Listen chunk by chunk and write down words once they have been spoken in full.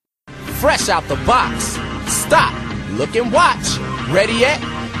fresh out the box. Stop, look and watch. Ready yet?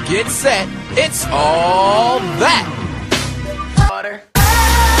 Get set. It's all that. Water.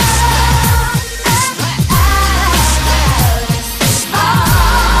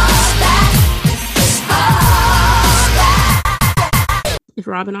 Is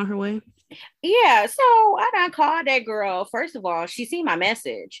Robin on her way? Yeah, so I done called that girl. First of all, she seen my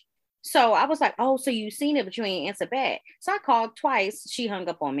message. So I was like, oh, so you seen it, but you ain't answered back. So I called twice. She hung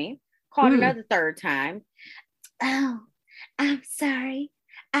up on me. Called another third time. Oh, I'm sorry.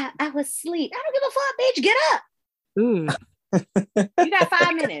 I was asleep. I don't give a fuck, bitch. Get up. You got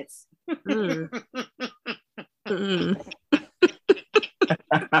 5 minutes.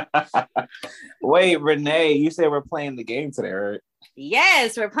 Wait, Renee, you said we're playing the game today, right?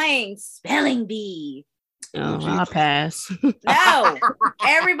 Yes, we're playing Spelling Bee. Oh, I'll pass. No,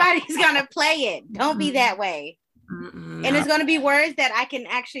 everybody's gonna play it. Don't be that way. And it's gonna be words that I can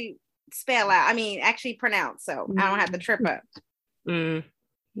actually spell out. I mean, actually pronounce, so I don't have to trip up.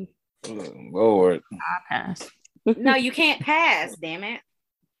 Lord, I'll pass. No, you can't pass. Damn it!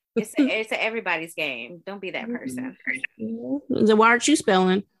 It's a everybody's game. Don't be that person. So why aren't you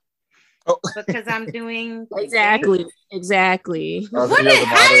spelling? Oh. Because I'm doing Exactly. Wait,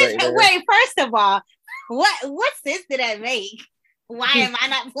 first of all, what sense did that make? Why am I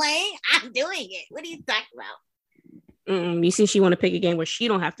not playing? I'm doing it. What are you talking about? You see, she want to pick a game where she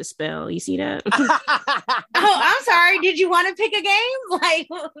don't have to spell. You see that? Oh, I'm sorry. Did you want to pick a game? Like,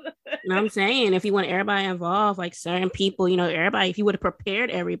 no, I'm saying if you want everybody involved, like certain people, everybody. If you would have prepared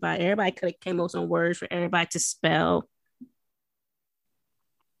everybody could have came up with some words for everybody to spell.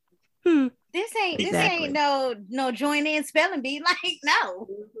 This ain't no join in spelling bee. Like, no.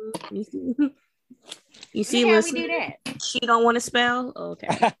 You see, how we do that? She don't want to spell. Okay.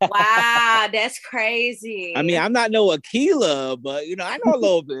 Wow, that's crazy. I mean, I'm not no Aquila, but I know a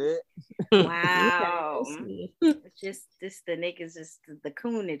little bit. Wow. It's just the niggas, just the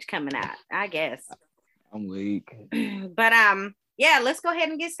coonage coming out, I guess. I'm weak. But yeah, let's go ahead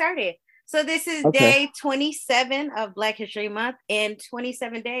and get started. So this is day 27 of Black History Month and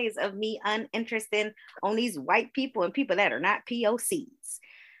 27 days of me uninterested on these white people and people that are not POCs.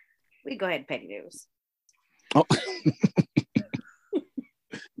 We go ahead and petty news. Oh.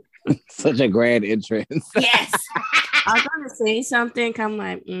 Such a grand entrance. Yes. I was going to say something. I'm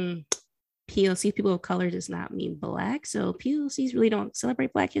like, POC, people of color, does not mean black. So POCs really don't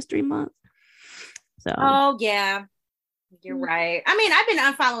celebrate Black History Month. So. Oh, yeah. You're right. I mean, I've been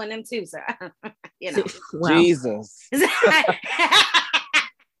unfollowing them too, so Wow. Jesus.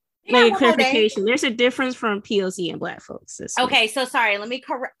 Maybe clarification. There's a difference from POC and black folks. Okay, so sorry. Let me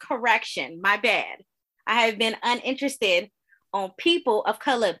correction. My bad. I have been uninterested on people of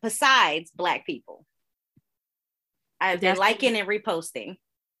color besides black people. I've been liking and reposting.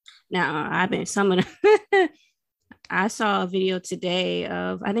 Now, I've been some of the I saw a video today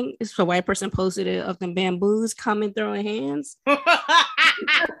of, I think it's a white person posted it, of them bamboos coming throwing hands. We're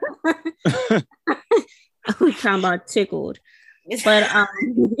talking about tickled. But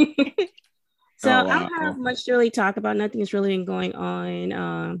so I don't have much to really talk about. Nothing is really been going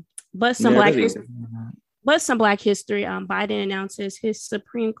on. But some black history. Biden announces his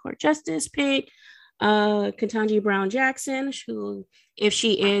Supreme Court justice pick, Ketanji Brown Jackson, who, if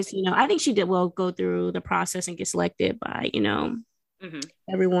she is, I think she will go through the process and get selected by,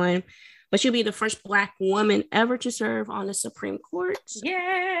 everyone. But she'll be the first black woman ever to serve on the Supreme Court.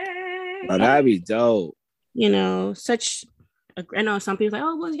 Yay! Oh, that'd be dope. I know some people are like,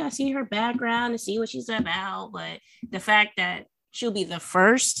 oh, well, you gotta see her background and see what she's about. But the fact that she'll be the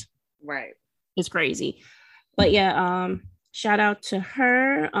first, right, is crazy. But yeah, shout out to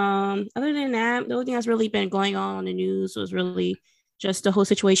her. Other than that, the only thing that's really been going on in the news was really just the whole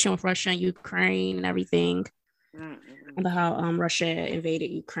situation with Russia and Ukraine and everything. About how Russia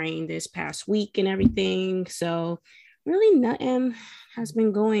invaded Ukraine this past week and everything. So really nothing has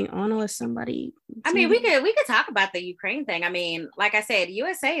been going on unless somebody. I mean, we could talk about the Ukraine thing. I mean, like I said,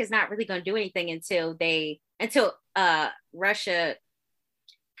 USA is not really going to do anything until Russia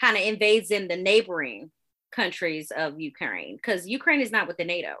kind of invades in the neighboring countries of Ukraine, because Ukraine is not with the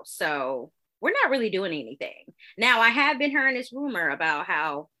NATO. So we're not really doing anything. Now, I have been hearing this rumor about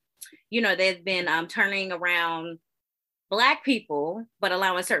how, they've been turning around Black people, but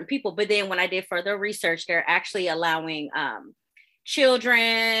allowing certain people. But then when I did further research, they're actually allowing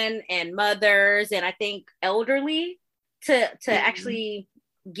children and mothers, and I think elderly to actually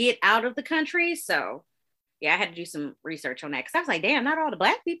get out of the country. So yeah, I had to do some research on that, because I was like, damn, not all the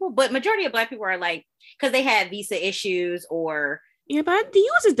Black people, but majority of Black people are like, because they had visa issues or. Yeah, but the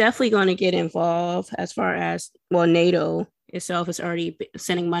U.S. is definitely going to get involved as far as, NATO itself is already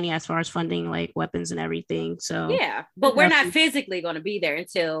sending money as far as funding like weapons and everything. So yeah, but we're not physically going to be there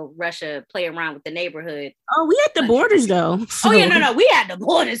until Russia play around with the neighborhood. Oh, we at the borders though. So. Oh yeah, no, we at the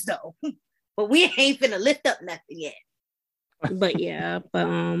borders though, but we ain't finna lift up nothing yet. But yeah,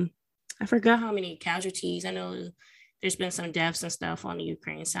 I forgot how many casualties. I know there's been some deaths and stuff on the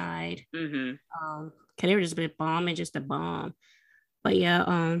Ukraine side. Mm-hmm. They were just been bombing, just a bomb. But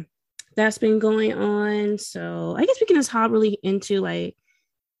yeah, that's been going on. So I guess we can just hop really into like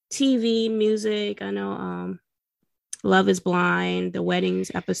TV, music. I know Love is Blind, the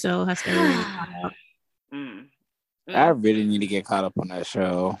weddings episode has been out. I really need to get caught up on that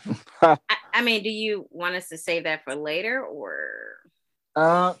show. I mean, do you want us to save that for later or?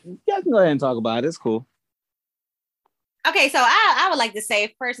 Yeah, I can go ahead and talk about it. It's cool. Okay, so I would like to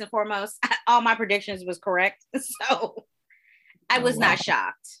say first and foremost, all my predictions was correct. So I was not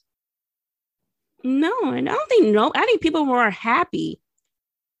shocked. No, and I think people were happy.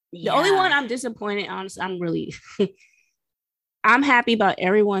 Yeah. The only one I'm disappointed, honestly, I'm happy about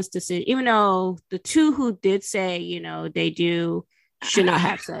everyone's decision, even though the two who did say, they should not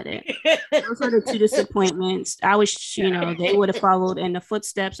have said it. Those are the two disappointments. I wish, they would have followed in the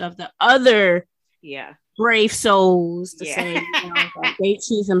footsteps of the other brave souls to say, they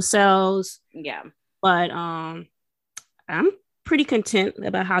choose themselves. Yeah. But I'm pretty content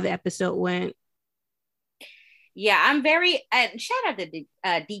about how the episode went. Yeah, I'm very shout out to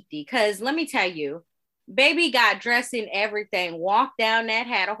Deepti, because let me tell you, baby got dressed in everything, walked down that,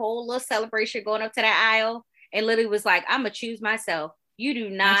 had a whole little celebration going up to that aisle, and literally was like, I'm gonna choose myself. You do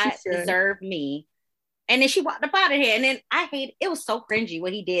not deserve me. And then she walked up out of here. And then it was so cringy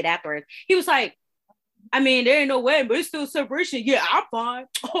what he did afterwards. He was like, I mean, there ain't no way, but it's still a celebration. Yeah, I'm fine.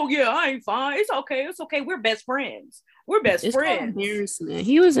 Oh yeah, I ain't fine. It's okay. It's okay. We're best friends. It's friends. Embarrassment.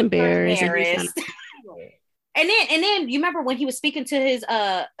 He was embarrassed. And then you remember when he was speaking to his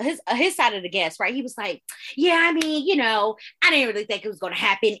side of the guest, right? He was like, yeah, I mean, I didn't really think it was going to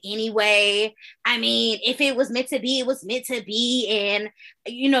happen anyway. I mean, if it was meant to be, it was meant to be. And,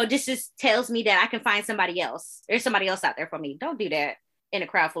 this just tells me that I can find somebody else. There's somebody else out there for me. Don't do that in a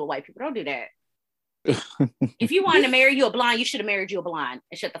crowd full of white people. Don't do that. If you wanted to marry you a blonde, you should have married you a blonde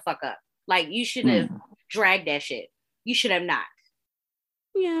and shut the fuck up. Like, you should have dragged that shit. You should have not.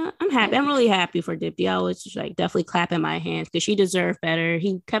 Yeah, I'm happy. I'm really happy for Dipti. I was just like definitely clapping my hands because she deserved better.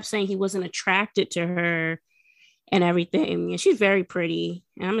 He kept saying he wasn't attracted to her and everything. And she's very pretty.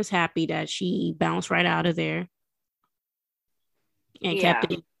 And I'm just happy that she bounced right out of there and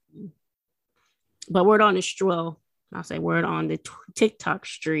kept it. But word on the TikTok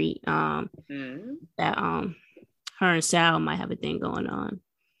street that her and Sal might have a thing going on.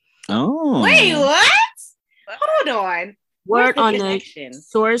 Oh. Wait, what? Hold on. Word on the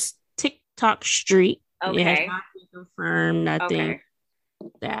source TikTok street. Okay. It has not been confirmed, nothing. Okay.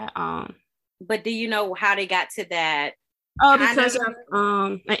 That But do you know how they got to that? Oh, because of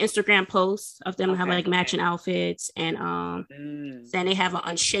an Instagram post of them having like matching outfits and saying they have an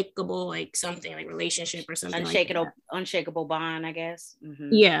unshakable like something like relationship or something. Unshakable bond, I guess. Mm-hmm.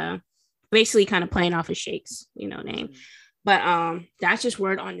 Yeah. Basically kind of playing off of Shake's, name. Mm-hmm. But that's just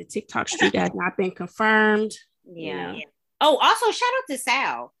word on the TikTok street that has not been confirmed. Yeah. Oh, also shout out to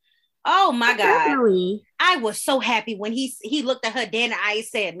Sal. Oh my God. I was so happy when he looked at her dead in the eye and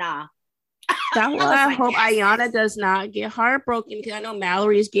said, nah. That's why I hope Ayana does not get heartbroken because I know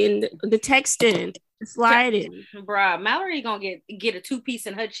Mallory is getting the texting, sliding. Bruh, Mallory gonna get a 2-piece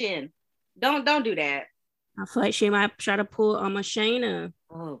in her chin. Don't do that. I feel like she might try to pull a Shayna.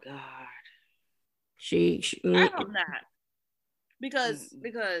 Oh God. She I hope not. Because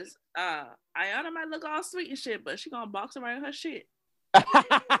Ayana might look all sweet and shit, but she gonna box around her shit.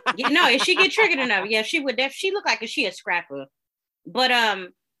 If she get triggered enough, she would. She look like she a scrapper.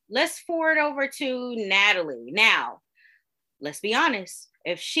 But let's forward over to Natalie. Now, let's be honest.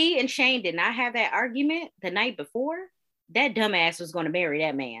 If she and Shane did not have that argument the night before, that dumbass was going to marry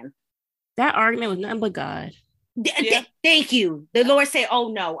that man. That argument was nothing but God. Thank you. The Lord said,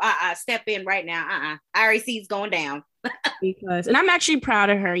 "Oh no, step in right now. I already see it's going down." And I'm actually proud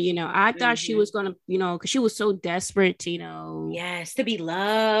of her. I thought she was gonna, because she was so desperate to, yes, to be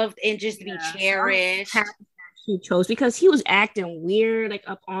loved and just to be cherished. She chose because he was acting weird, like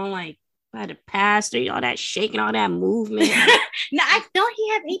up on like by the pastor, all that shaking, all that movement. No, don't he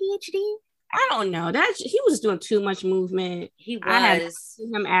have ADHD? I don't know. He was doing too much movement. He was. I haven't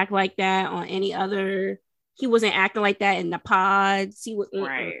seen him act like that on any other. He wasn't acting like that in the pods. He was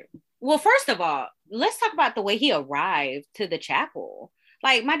right. Well, first of all, let's talk about the way he arrived to the chapel.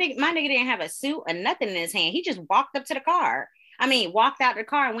 Like my nigga didn't have a suit or nothing in his hand. He just walked up to the car. walked out the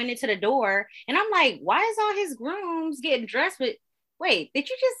car and went into the door. And I'm like, why is all his grooms getting dressed with, wait, did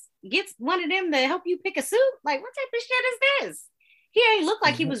you just get one of them to help you pick a suit? Like, what type of shit is this? He ain't look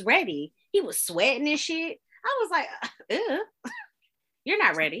like he was ready. He was sweating and shit. I was like, ugh, you're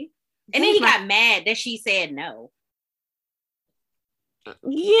not ready. And then he got mad that she said no.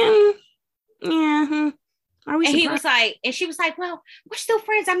 Yeah. Yeah. And he was like, and she was like, well, we're still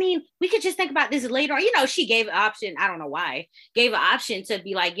friends. I mean, we could just think about this later. You know, she gave an option. I don't know why. Gave an option to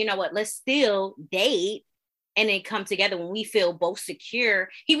be like, you know what, let's still date and then come together when we feel both secure.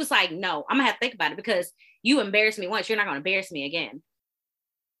 He was like, no, I'm gonna have to think about it because you embarrassed me once. You're not gonna embarrass me again.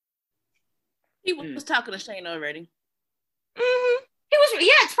 He was talking to Shane already. Mm-hmm. He was,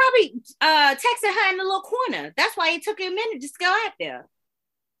 yeah, it's probably texting her in the little corner. That's why it took him a minute to go out there.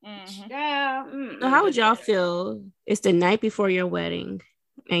 Mm-hmm. Yeah. So how would y'all feel? It's the night before your wedding,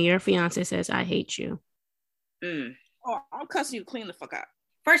 and your fiance says, "I hate you." Oh, I'll cuss you clean the fuck out.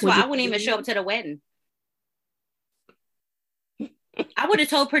 First of all, I wouldn't even show up to the wedding. I would have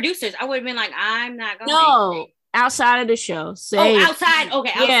told producers. I would have been like, "I'm not going." No, outside of the show. Say, outside. Okay.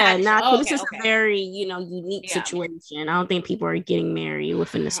 Outside yeah, not. This is a very unique situation. I don't think people are getting married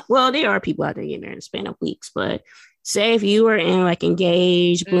within this. Well, there are people out there getting married in the span of weeks, but. Say if you were in like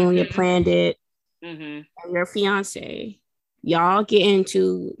engaged, boom, you planned it, and your fiance, y'all get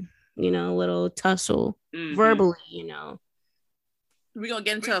into, a little tussle verbally, We're going to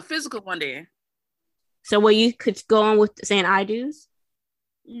get into a physical one day. So what you could go on with saying I do's?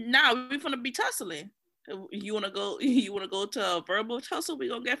 No, we're going to be tussling. You want to go to a verbal tussle? We're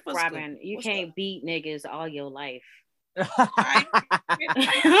going to get physical. Robin, you can't beat niggas all your life.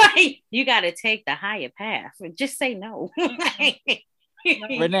 You got to take the higher path. Just say no.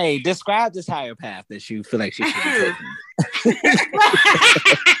 Renee, describe this higher path that you feel like she should be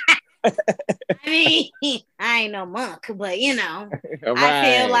taking. I ain't no monk, but right. I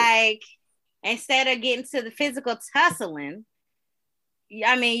feel like instead of getting to the physical tussling,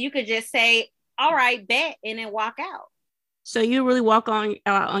 you could just say, "All right, bet," and then walk out. So you really walk on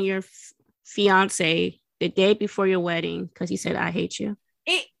your fiance the day before your wedding because he said, "I hate you."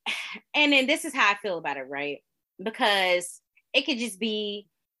 And then this is how I feel about it, right? Because it could just be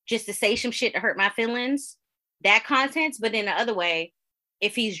just to say some shit to hurt my feelings, that content. But in the other way,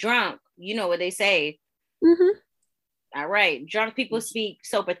 if he's drunk, you know what they say. Mm-hmm. All right. Drunk people speak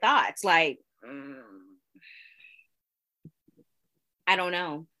sober thoughts. Like, I don't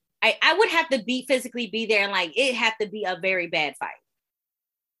know. I would have to physically be there and like, it have to be a very bad fight.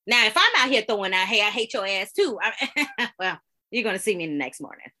 Now, if I'm out here throwing out, "Hey, I hate your ass too," well, you're going to see me the next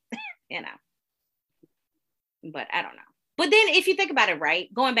morning, But I don't know. But then if you think about it,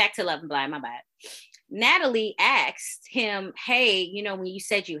 right, going back to Love and Blind, my bad. Natalie asked him, "Hey, when you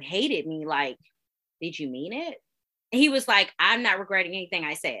said you hated me, like, did you mean it?" And he was like, "I'm not regretting anything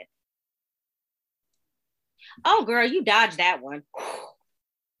I said." Oh, girl, you dodged that one.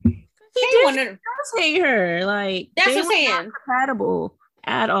 He does hate her. Like, that's what I'm saying. Compatible.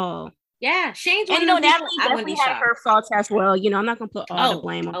 At all. Yeah, Shane's one. And Natalie definitely had her faults as well. I'm not gonna put all the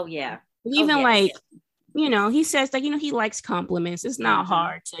blame on. Oh yeah. Even he says like he likes compliments. It's not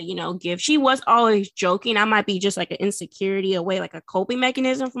hard to give. She was always joking. I might be just like an insecurity away, like a coping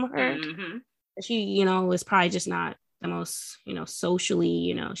mechanism from her. She was probably just not the most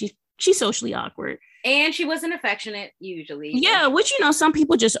socially. She's socially awkward. And she wasn't affectionate usually. Yeah, which some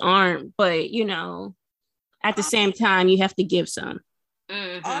people just aren't. But at the same time, you have to give some.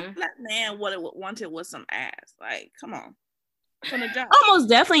 All that man wanted was some ass. Like, come on. From the job. Almost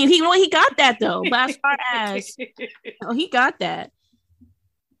definitely. He got that though. But as far as he got that.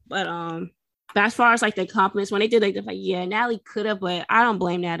 But as far as like the compliments, when they did like yeah, Natalie could have, but I don't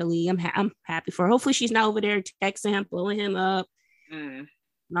blame Natalie. I'm happy for her. Hopefully she's not over there texting him, blowing him up.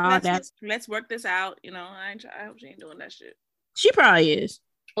 Let's work this out. I hope she ain't doing that shit. She probably is.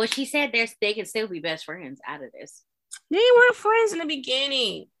 Well, she said they can still be best friends out of this. They weren't friends in the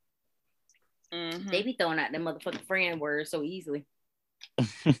beginning. They be throwing out that motherfucking friend word so easily.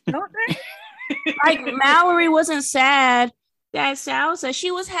 Don't they? Like Mallory wasn't sad that Sal said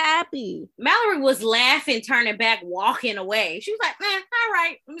she was happy. Mallory was laughing, turning back, walking away. She was like, all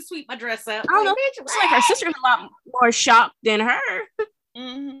right, let me sweep my dress up. I don't know. It's like her sister's a lot more shocked than her.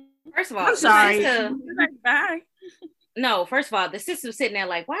 First of all, I'm sorry. Bye. No, first of all, the sister was sitting there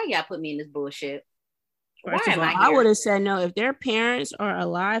like, why y'all put me in this bullshit? First of all, I would have said no. If their parents are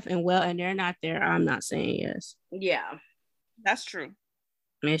alive and well and they're not there, I'm not saying yes. Yeah. That's true.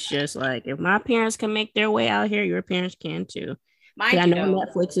 It's just like, if my parents can make their way out here, your parents can too. I know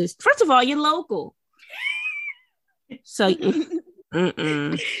Netflix is, first of all, you're local. So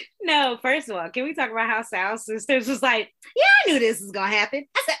Mm-mm. No, first of all, can we talk about how Sal Sisters was like, yeah, I knew this was gonna happen.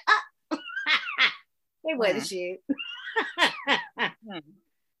 I said, it wasn't shit.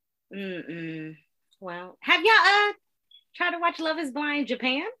 Mm-mm. Well, have y'all tried to watch Love Is Blind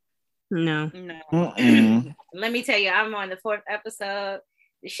Japan? No. Let me tell you, I'm on the 4th episode.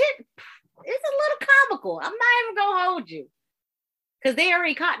 The shit is a little comical. I'm not even gonna hold you. Because they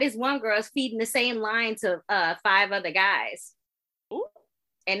already caught this one girl feeding the same line to 5 other guys. Ooh.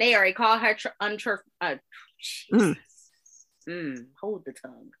 And they already called her hold the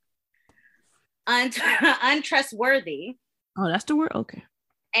tongue. Untrustworthy. Oh, that's the word? Okay.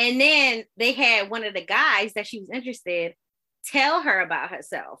 And then they had one of the guys that she was interested tell her about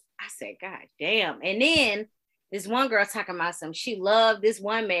herself. I said, God damn. And then this one girl talking about she loved this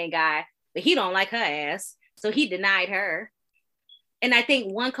one man guy, but he don't like her ass. So he denied her. And I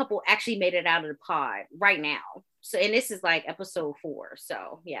think one couple actually made it out of the pod right now. So, and this is like episode 4.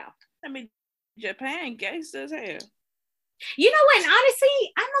 So, yeah. I mean, Japan gangsta as hell. You know what? And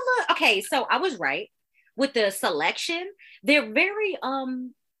honestly, I'm a little okay. So I was right with the selection. They're very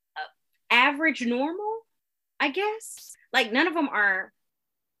average, normal, I guess. Like none of them are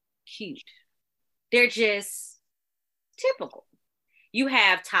cute. They're just typical. You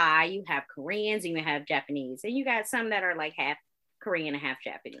have Thai, you have Koreans, and you have Japanese, and you got some that are like half Korean and half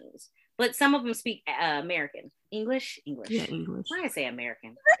Japanese. But some of them speak English. Yeah, English. Why did I say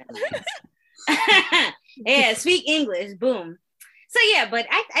American? Yeah, speak English. Boom. So yeah, but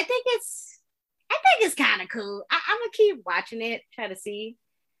I think it's kind of cool. I'm gonna keep watching it, try to see.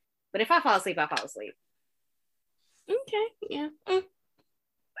 But if I fall asleep, I fall asleep. Okay, yeah.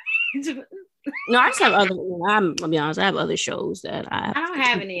 No, I just have other. I'll be honest. I have other shows that I don't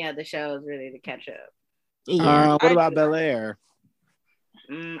have any other shows really to catch up. Yeah. What about Bel Air?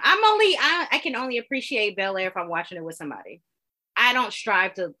 I can only appreciate Bel Air if I'm watching it with somebody. I don't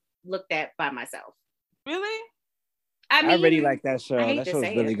strive to look that by myself. Really? I mean, I really like that show. That show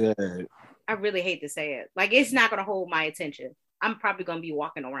is really good. I really hate to say it. Like, it's not gonna hold my attention. I'm probably gonna be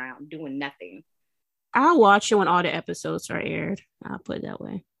walking around doing nothing. I'll watch it when all the episodes are aired. I'll put it that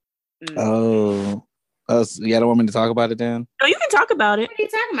way. Oh, you don't want me to talk about it then? No, you can talk about it. What are you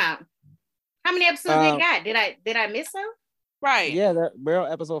talking about? How many episodes they got? Did I miss some? Right. Yeah, we're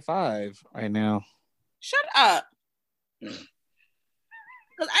on episode 5 right now. Shut up. Because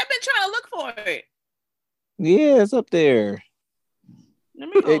I've been trying to look for it. Yeah, it's up there.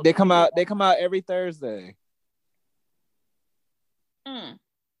 They come out every Thursday.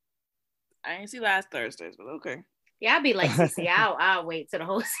 I ain't see last Thursdays, but okay. Yeah, I'll be like, CC, I'll wait till the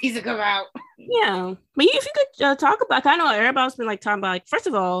whole season come out. Yeah, but if you could talk about, I know everybody's been like talking about, like, first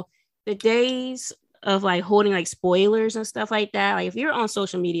of all, the days of like holding like spoilers and stuff like that. Like if you're on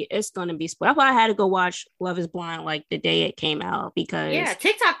social media, it's gonna be spoiled. That's why I had to go watch Love Is Blind like the day it came out, because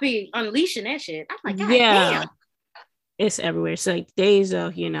TikTok be unleashing that shit. I'm like, God damn. It's everywhere. So like days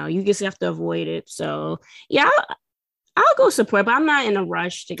of, you just have to avoid it. So yeah, I'll go support, but I'm not in a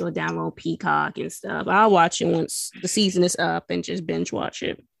rush to go download Peacock and stuff. I'll watch it once the season is up and just binge watch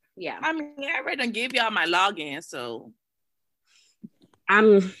it. Yeah. I mean, I already done give y'all my login, so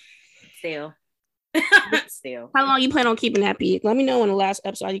I'm still. How long you plan on keeping that, Pete? Let me know in the last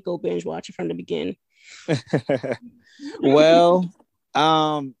episode you go binge watch it from the beginning. Well,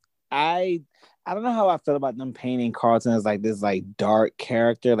 I don't know how I feel about them painting Carlton as like this like dark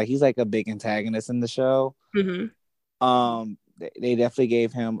character. Like he's like a big antagonist in the show. Mm-hmm. They definitely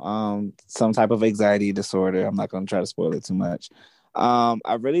gave him some type of anxiety disorder. I'm not gonna try to spoil it too much.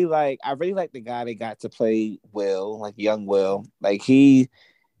 I really like the guy they got to play Will, like young Will. Like he's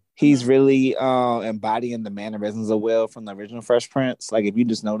really embodying the mannerisms of Will from the original Fresh Prince. Like if you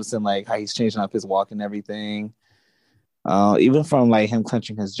just noticing like how he's changing up his walk and everything. Even from like him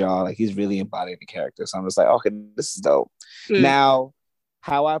clenching his jaw, like he's really embodying the character. So I'm just like, okay, this is dope. Now,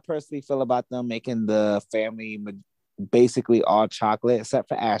 how I personally feel about them making the family basically all chocolate except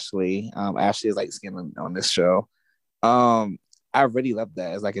for Ashley. Ashley is like skin on this show. I really love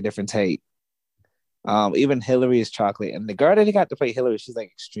that. It's like a different take. Even Hillary is chocolate, and the girl that he got to play Hillary, she's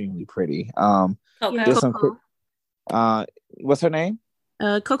like extremely pretty. What's her name?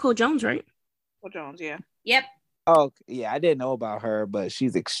 Coco Jones, right? Coco Jones, yeah. Yep. Oh yeah, I didn't know about her, but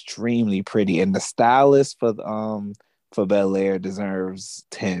she's extremely pretty, and the stylist for Bel Air deserves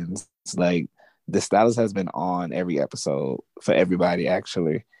 10s. Like the stylist has been on every episode for everybody,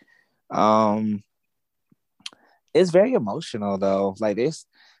 actually. It's very emotional though. Like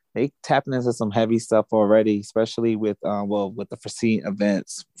they tapping into some heavy stuff already, especially with with the foreseen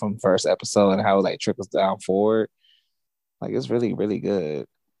events from first episode and how it like trickles down forward. Like it's really, really good.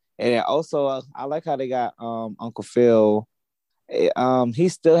 And also I like how they got Uncle Phil He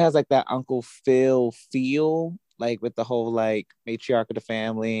still has like that Uncle Phil feel, like with the whole like matriarch of the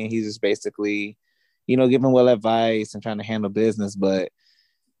family, and he's just basically, giving Will advice and trying to handle business. But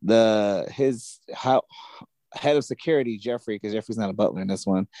his head of security, Jeffrey, because Jeffrey's not a butler in this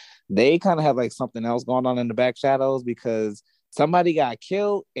one, they kind of have like something else going on in the back shadows because somebody got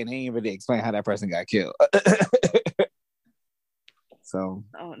killed and they ain't really explain how that person got killed. So.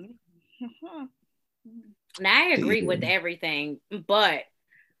 Oh. Now I agree with everything, but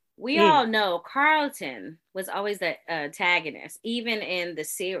we all know Carlton was always the antagonist, even in the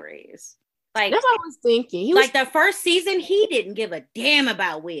series. Like that's what I was thinking. The first season, he didn't give a damn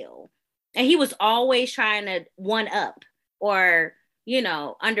about Will, and he was always trying to one up or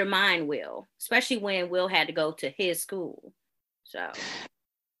undermine Will, especially when Will had to go to his school. So.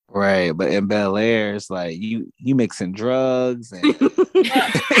 Right, but in Bel Air, it's like you mixing drugs and you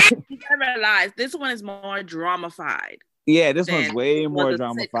gotta realize this one is more dramified. Yeah, this one's way more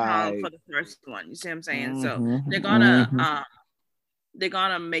dramified for the first one. You see what I'm saying? Mm-hmm, so they're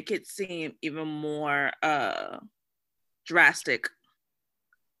gonna make it seem even more drastic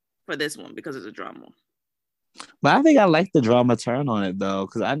for this one because it's a drama. But I think I like the drama turn on it though,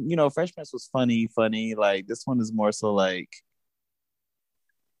 because Fresh Prince was funny. Like this one is more so like.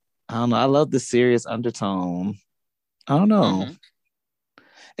 I don't know. I love the serious undertone. I don't know. Mm-hmm.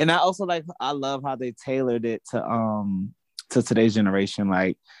 And I love how they tailored it to today's generation.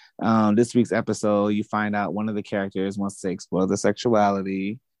 Like this week's episode, you find out one of the characters wants to explore the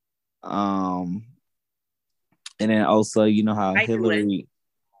sexuality. And then also, how Hillary.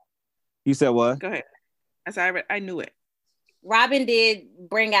 You said what? Go ahead. I knew it. Robin did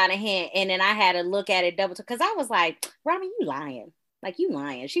bring out a hint, and then I had to look at it double because I was like, Robin, you lying. Like, you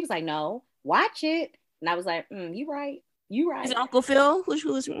lying. She was like, no, watch it. And I was like, you right. You right. Is it Uncle Phil?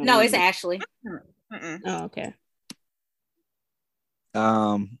 Who's No, it's Ashley. Oh, okay.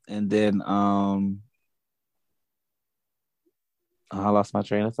 And then I lost my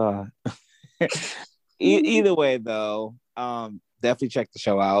train of thought. Either way, though, definitely check the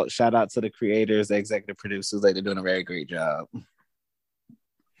show out. Shout out to the creators, the executive producers. They're doing a very great job.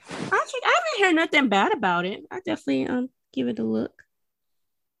 I haven't heard nothing bad about it. I definitely give it a look.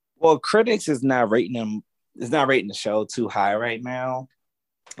 Well, critics is not rating them. It's not rating the show too high right now,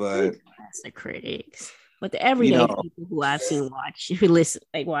 but that's the critics. But the everyday people who I've seen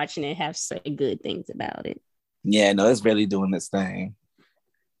watching it have say good things about it. Yeah, no, it's really doing its thing.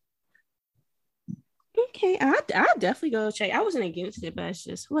 Okay, I'll definitely go check. I wasn't against it, but it's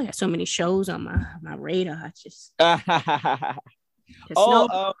just I got so many shows on my radar. I just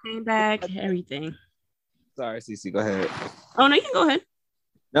Snow came back, everything. Sorry, Cece, go ahead. Oh no, you can go ahead.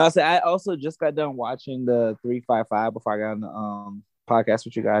 No, I also just got done watching the 355 before I got on the podcast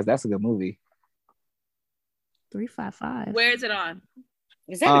with you guys. That's a good movie. 355. Where is it on?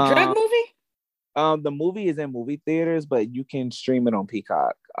 Is that a drug movie? The movie is in movie theaters, but you can stream it on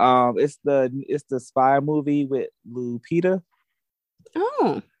Peacock. It's the spy movie with Lupita.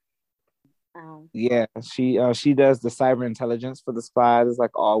 Oh. Yeah, she does the cyber intelligence for the spies. It's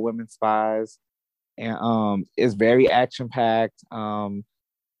like all women spies, and it's very action packed.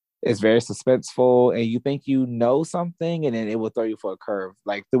 It's very suspenseful, and you think you know something, and then it will throw you for a curve.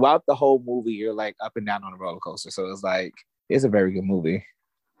 Like throughout the whole movie, you're like up and down on a roller coaster. So it's a very good movie.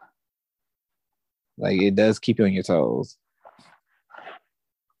 Like it does keep you on your toes.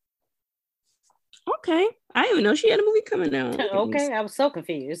 Okay, I didn't even know she had a movie coming out. Okay, I was so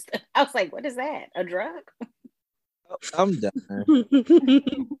confused. I was like, "What is that? A drug?" I'm done.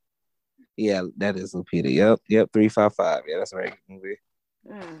 Yeah, that is Lupita. Yep, 355. Yeah, that's a very good movie.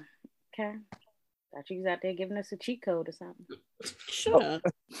 Okay. Thought you was out there giving us a cheat code or something. Shut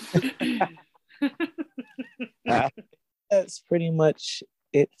up. That's pretty much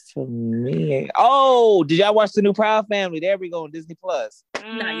it for me. Oh, did y'all watch the new Proud Family? There we go on Disney Plus.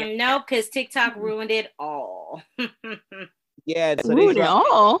 No, because TikTok ruined it all. Yeah, so ruined it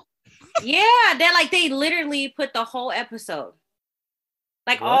all. Yeah, they literally put the whole episode,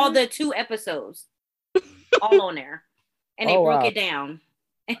 like all the 2 episodes, all on there, and they broke it down.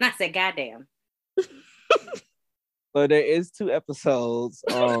 And I said, "Goddamn!" So there is 2 episodes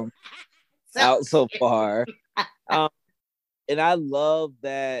out so far, and I love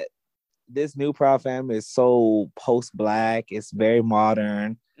that this new Proud Family is so post-Black. It's very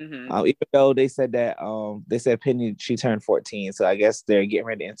modern. Mm-hmm. Even though they said that they said Penny, she turned 14, so I guess they're getting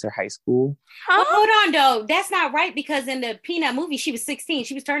ready to enter high school. Well, hold on though, that's not right because in the Peanut movie she was 16.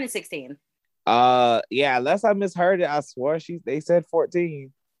 She was turning 16. Yeah, unless I misheard it, I swore they said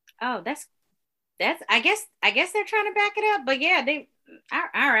 14. Oh, that's I guess they're trying to back it up, but yeah, they all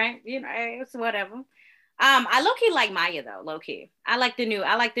right, it's whatever. I low key like Maya though. Low key, I like the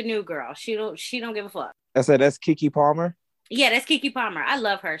new girl. She don't give a fuck. I said that's Kiki Palmer. Yeah, that's Kiki Palmer. I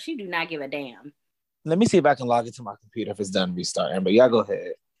love her. She do not give a damn. Let me see if I can log into my computer if it's done restarting. But y'all go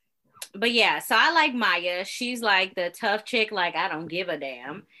ahead. But yeah, so I like Maya. She's like the tough chick. Like I don't give a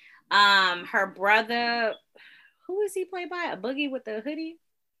damn. Her brother, who is he played by? A Boogie with the hoodie.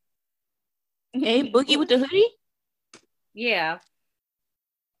 Hey, Boogie with the hoodie. Yeah,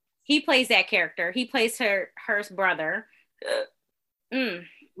 he plays that character. He plays her brother.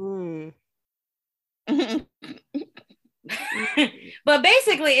 But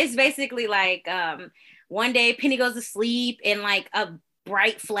basically, it's basically like one day Penny goes to sleep and like a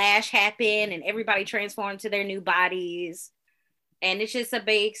bright flash happened and everybody transformed to their new bodies. And it's just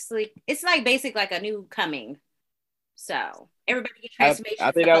basically like a new coming. So everybody gets transformation.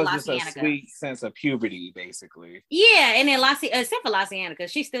 I think that was just a sweet sense of puberty, basically. Yeah, and then except for Laciana,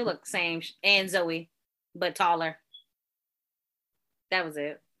 because she still looks the same, and Zoe, but taller. That was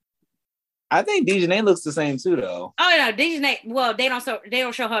it. I think Dejanay looks the same too, though. Oh no, Dejanay. Well, they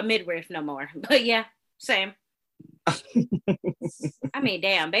don't show her midriff no more. But yeah, same. I mean,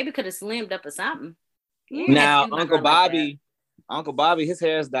 damn, baby could have slimmed up or something. Yeah, now, Uncle Bobby, his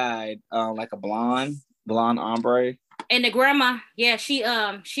hair's dyed like a blonde ombre. And the grandma, yeah, she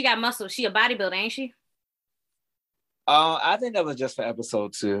got muscles. She a bodybuilder, ain't she? I think that was just for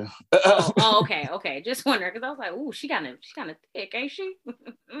episode 2. Okay. Just wondering because I was like, ooh, she kind of thick, ain't she?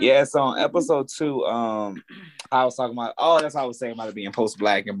 Yeah, so on episode 2, I was talking about. That's what I was saying about it being post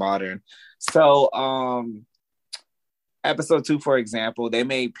Black and modern. So, episode 2, for example, they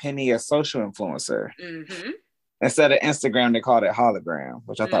made Penny a social influencer. Mm-hmm. Instead of Instagram, they called it hologram,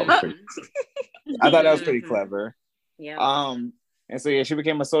 which I thought was pretty. I thought that was pretty clever. Yeah. And so yeah, she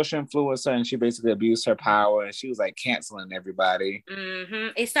became a social influencer, and she basically abused her power, and she was like canceling everybody. Mm-hmm.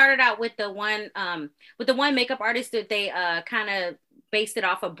 It started out with the one makeup artist that they kind of based it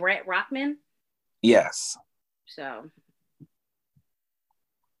off of Brett Rockman. Yes. So.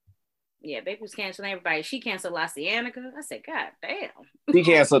 Yeah, baby was canceling everybody. She canceled Lacianica. I said, God damn. She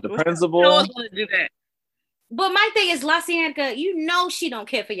canceled the principal. No one's gonna do that. But my thing is, Lacianica, she don't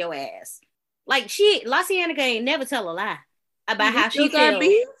care for your ass. Like Lacianica ain't never tell a lie about how she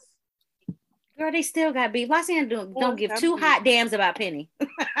feels. Girl, they still got beef. Lacianica don't give two hot damns about Penny.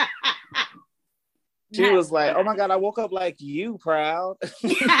 She was like, "Oh my God, I woke up like you, proud."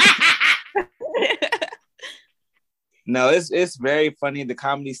 No, it's very funny. The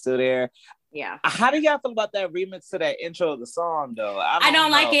comedy's still there. Yeah. How do y'all feel about that remix to that intro of the song, though? I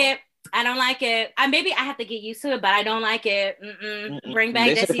don't like it. I don't like it. Maybe I have to get used to it, but I don't like it. Bring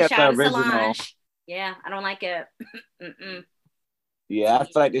back Desi Child Solange. Yeah, I don't like it. Yeah, I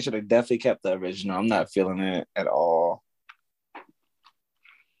feel like they should have definitely kept the original. I'm not feeling it at all.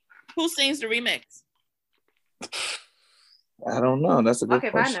 Who sings the remix? I don't know. That's a good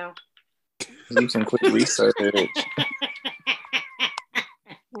question. I know. Do some quick research.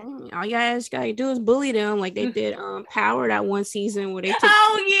 All you guys gotta do is bully them like they did Power that one season where they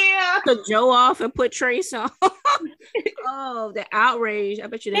took Joe off and put Trace on. Oh, the outrage. I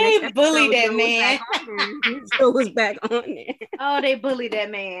bet you they bullied that man. Joe was back on there. Oh, they bullied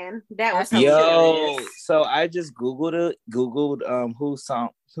that man. That was so I just Googled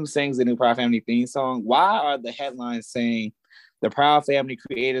who sings the new Proud Family theme song. Why are the headlines saying the Proud Family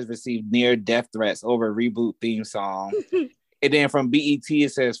creators received near death threats over reboot theme song? And then from BET,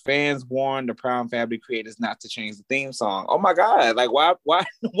 it says fans warn the Proud Family creators not to change the theme song. Oh my God! Like why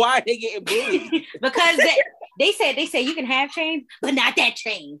are they getting bullied? Because they said you can have change, but not that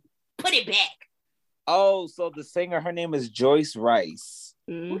chain. Put it back. Oh, so the singer, her name is Joyce Rice.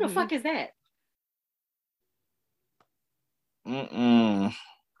 Who the fuck is that? Damn.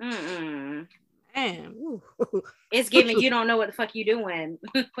 It's giving you don't know what the fuck you doing.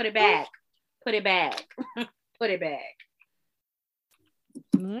 Put it back. Put it back. Put it back.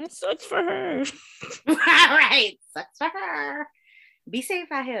 That sucks for her. All right. Sucks for her. Be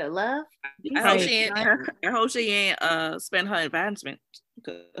safe out here, love. I hope she ain't spend her advancement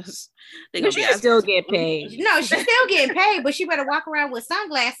because they gonna she still get paid. No, she's still getting paid, but she better walk around with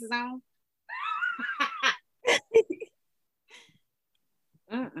sunglasses on.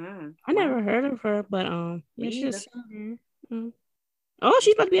 I never heard of her, but yeah, she's oh,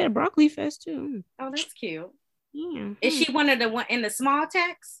 she's about to be at a Broccoli Fest too. Oh, that's cute. Yeah. Is she one of the one in the small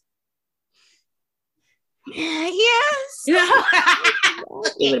text? Yes.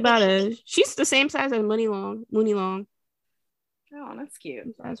 Even about it. She's the same size as Mooney Long. Oh, that's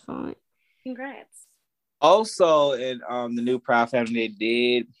cute. That's fine. Congrats. Also, in the new Proud Family, they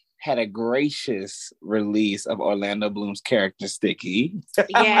did had a gracious release of Orlando Bloom's character Sticky.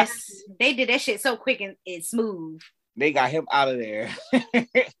 Yes, they did that shit so quick and smooth. They got him out of there.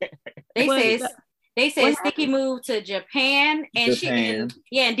 They said Sticky moved to Japan, and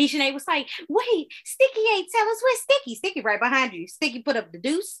and Deschanel was like, "Wait, Sticky ain't tell us where Sticky. Sticky right behind you. Sticky put up the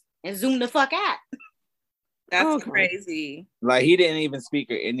deuce and zoomed the fuck out." That's crazy. Like he didn't even speak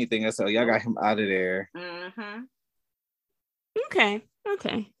or anything, so y'all got him out of there. Mm-hmm. Okay.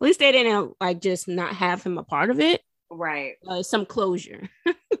 At least they didn't like just not have him a part of it. Right. Some closure.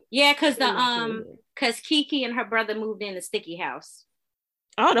 Yeah, because Kiki and her brother moved in the Sticky house.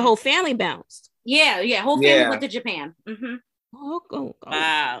 Oh, the whole family bounced. Yeah, whole family went to Japan. Mm-hmm. Oh.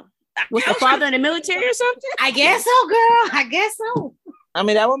 Wow. Was the father in the military or something? I guess so, girl. I guess so. I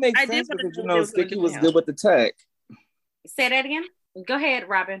mean, that would make sense because Sticky was good with the tech. Say that again. Go ahead,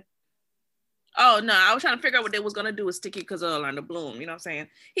 Robin. Oh no, I was trying to figure out what they was gonna do with Sticky because of Orlando Bloom. You know what I'm saying?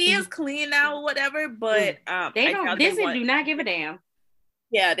 He is clean now or whatever, but they don't. Disney do not give a damn.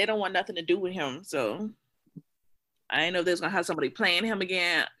 Yeah, they don't want nothing to do with him. So I didn't know if they was gonna have somebody playing him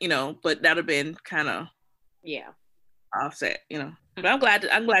again. But that'd have been kind of offset. But I'm glad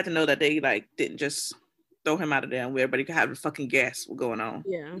to know that they like didn't just throw him out of there and where everybody could have a fucking guess what's going on.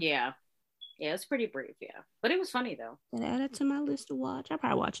 Yeah, it's pretty brief, but it was funny though. And add it to my list to watch. I'll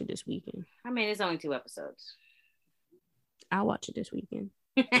probably watch it this weekend. I mean, it's only 2 episodes. I'll watch it this weekend.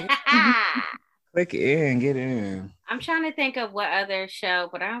 Click in, get in. I'm trying to think of what other show,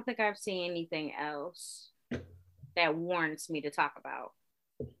 but I don't think I've seen anything else that warrants me to talk about.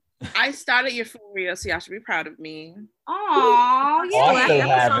 I started Euphoria, so y'all should be proud of me. Oh, yeah. I still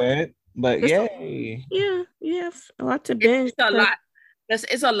haven't, but yay. Yeah, you have a lot to binge. It's a lot.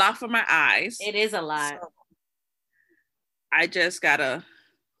 It's a lot for my eyes. It is a lot. So I just gotta.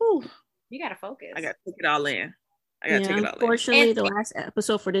 You gotta focus. I gotta take it all in. Unfortunately, the last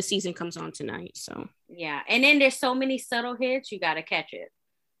episode for this season comes on tonight. So and then there's so many subtle hits, you gotta catch it.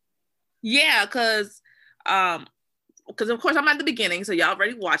 Yeah, because of course I'm at the beginning, so y'all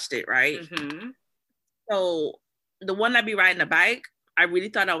already watched it, right? Mm-hmm. So the one that be riding the bike, I really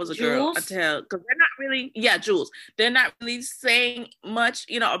thought I was a girl until, because they're not really, Jules. They're not really saying much,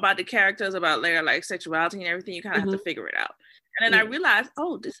 about the characters, about their like sexuality and everything. You kind of have to figure it out. And then I realized,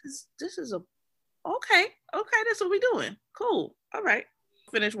 this is a okay, that's what we're doing. Cool. All right.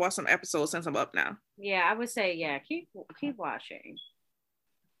 Finish watch some episodes since I'm up now. Yeah, I would say, keep watching.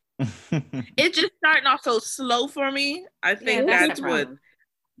 It's just starting off so slow for me. I think that's what.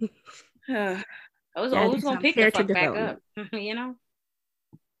 I was always gonna pick the fuck back up.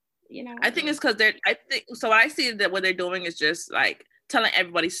 I think it's because I see that what they're doing is just like telling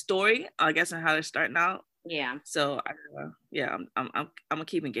everybody's story, I guess, and how they're starting out. Yeah. So I'm gonna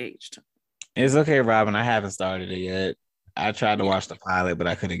keep engaged. It's okay, Robin. I haven't started it yet. I tried to watch the pilot, but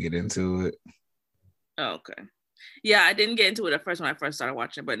I couldn't get into it. Oh, okay. Yeah, I didn't get into it at first when I first started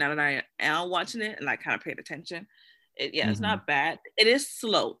watching, but now that I am watching it and I kind of paid attention, it's not bad. It is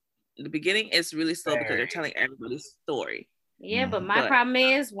slow. In the beginning, it's really slow because they're telling everybody's story. Yeah, but my problem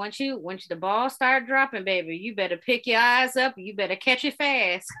is once the ball start dropping, baby, you better pick your eyes up. You better catch it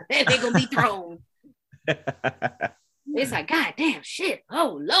fast. They're gonna be thrown. It's like, God damn shit.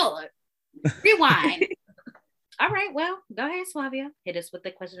 Oh Lord. Rewind. All right, well, go ahead, Swavia. Hit us with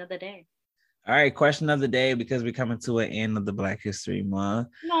the question of the day. All right, question of the day, because we're coming to an end of the Black History Month.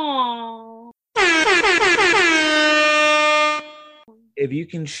 No. If you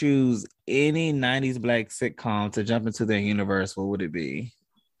can choose any 90s Black sitcom to jump into their universe, what would it be?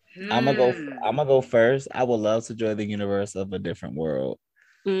 I'm gonna go first. I would love to join the universe of A Different World.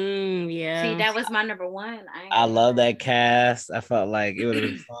 Yeah. See, that was my number one. I love that cast. I felt like it would have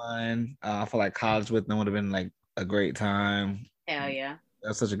been fun. I feel like College with them would have been like a great time. Hell yeah.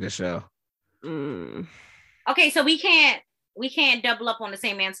 That's such a good show. Okay, so we can't double up on the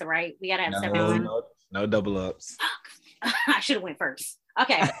same answer, right? We gotta have separate one. No double ups. I should have went first.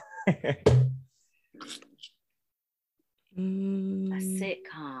 Okay. A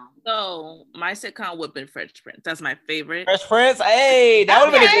sitcom. So my sitcom would have been Fresh Prince. That's my favorite. Fresh Prince. Hey, that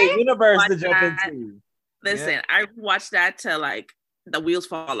would have been a great universe to jump into. Listen, I watched that till like the wheels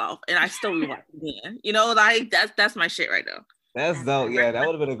fall off, and I still rewatch it again. Like that's my shit right now. That's dope. Yeah, that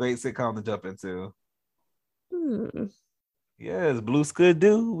would have been a great sitcom to jump into. Yes, Blue could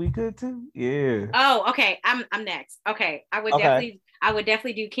do. We could too. Yeah. Oh, okay. I'm next. Okay, I would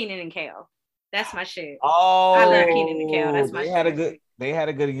definitely do Kenan and Kel. That's my shit. Oh, I love Kenan and Kel. That's my shit. They had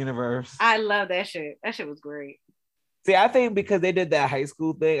a good universe. I love that shit. That shit was great. See, I think because they did that high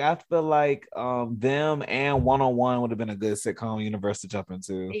school thing, I feel like them and One-on-One would have been a good sitcom universe to jump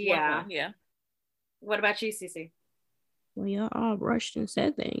into. Yeah. Yeah. What about you, Cece? Well, y'all all rushed and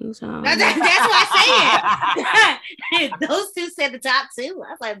said things. That's what I said. Those two said the top two.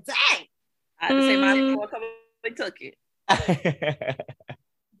 I was like, dang. I had to say mine before they took it.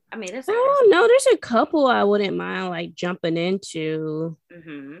 I mean, I don't know. There's a couple I wouldn't mind like jumping into.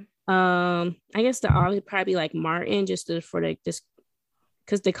 I guess the probably like Martin just for like this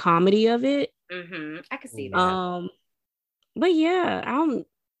because the comedy of it. I can see that. But yeah, I don't.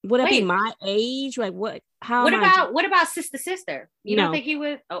 Would it be my age? Like what? How? What about Sister? You don't think you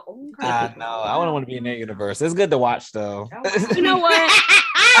would? No, I wouldn't want to be in their universe. It's good to watch though. You know what?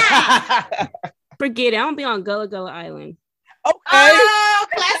 Forget it. I don't be on Gullah Gullah Island. Okay. Oh,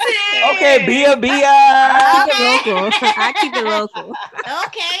 classic. Okay, Bia. I keep it local.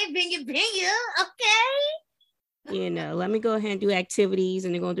 Okay, Binga. Okay. You know, let me go ahead and do activities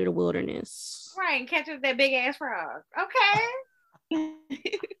and then go through the wilderness. Right, and catch up that big ass frog. Okay.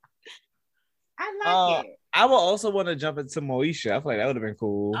 I like it. I would also want to jump into Moesha. I feel like that would have been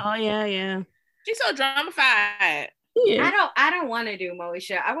cool. Oh yeah. She's so dramified. Yeah. I don't want to do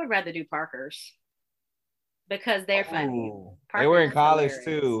Moesha. I would rather do Parker's because they're funny. They were in college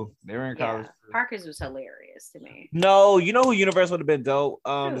too. Parker's was hilarious to me. No, you know who universe would have been dope?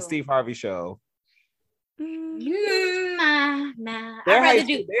 The Steve Harvey show. Nah. Their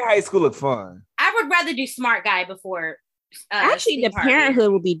high school looked fun. I would rather do Smart Guy before. Actually, Steve the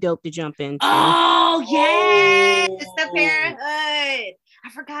Parenthood would be dope to jump into. Oh yes, the Parenthood. I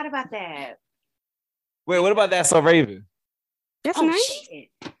forgot about that. Wait, what about That's So Raven? That's nice.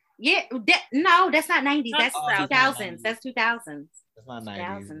 Yeah, that's not 90s. That's 2000s. That's 2000s. That's not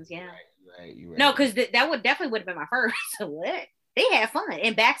 90s. Yeah. Right. No, because that would have been my first. So what? They had fun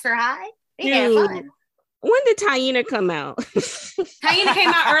in Baxter High. They had fun. When did Taina come out? Taina came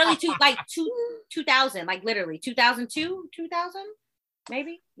out early 2000, like literally 2002, 2000,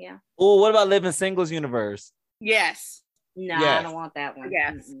 maybe. Yeah. Oh, what about Living Singles universe? Yes. No, I don't want that one.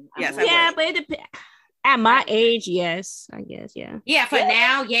 Yes. Yeah, but it depends. At my age, yes, I guess, yeah. Yeah, for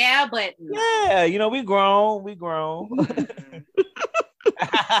now, yeah, but yeah, you know, we grown. The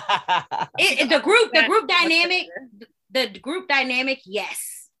group dynamic,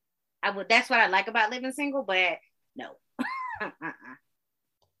 yes. That's what I like about Living Single, but no.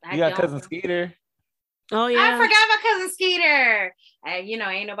 You got Cousin Skeeter. Oh yeah, I forgot about Cousin Skeeter.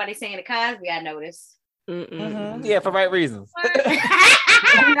 Ain't nobody saying the Cosby. I noticed. Yeah, for right reasons.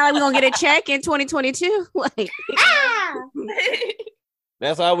 Now we're gonna get a check in 2022.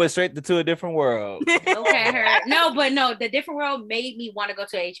 That's why I went straight to a different world. Okay, no, the different world made me want to go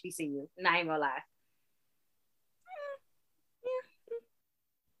to HBCU. Not even gonna lie.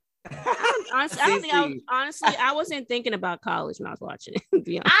 Honestly, I wasn't thinking about college when I was watching it.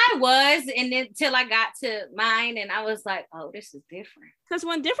 I was, and then till I got to mine, and I was like, "Oh, this is different." Because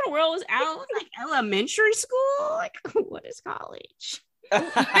when Different World was out, it was like elementary school. Like, what is college? What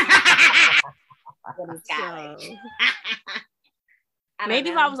is college? Maybe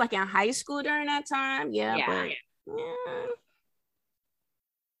if I was like in high school during that time, but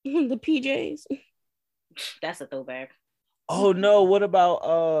the PJs. That's a throwback. Oh no! What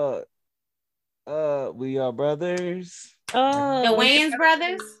about We Are Brothers? Oh, the Wayans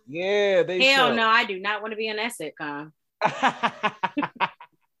brothers. Yeah, Hell no! I do not want to be on that sitcom.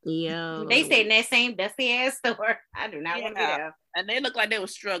 Yo, they stayed in that same dusty ass store. I do not want to be there. And they look like they were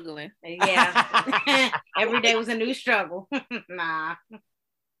struggling. Yeah, every day was a new struggle. Nah.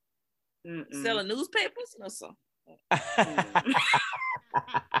 Selling newspapers or something.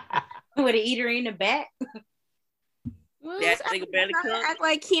 With an eater in the back. Yeah, they could barely cook. Act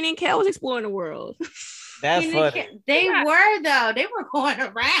like Kenan Kel was exploring the world. That's funny. They were though. They were going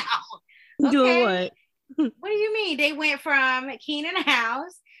around. Okay. Doing what? What do you mean? They went from Keenan's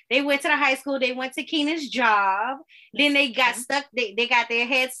house. They went to the high school. They went to Keenan's job. Then they got stuck. They got their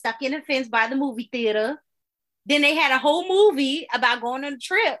heads stuck in the fence by the movie theater. Then they had a whole movie about going on a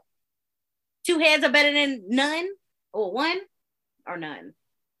trip. 2 heads are better than none, or one, or none.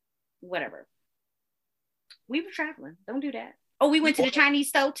 Whatever. We were traveling. Don't do that. Oh, we went to the Chinese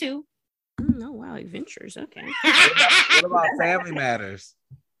store too. Oh wow, adventures. Okay. What about Family Matters?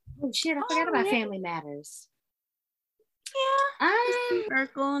 Oh shit, I forgot about Family Matters. Yeah. Steve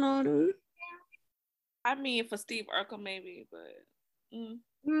Urkel and all them. I mean, for Steve Urkel, maybe, but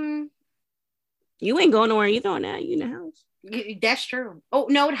you ain't going nowhere either on that. You in the house. That's true. Oh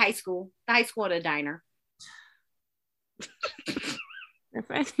no, at high school. The high school at a diner. The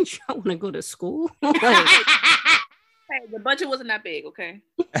fact that y'all want to go to school. Hey, the budget wasn't that big, okay?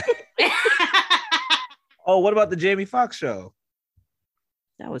 Oh, what about the Jamie Foxx show?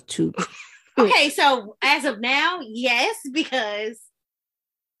 That was too. Okay, so as of now, yes, because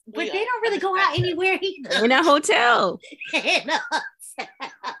But they don't really go out anywhere either. In a hotel. In a hotel.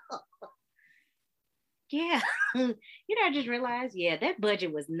 Yeah. I just realized, that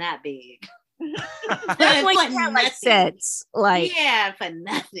budget was not big. That's why you have like sets. Like, yeah, for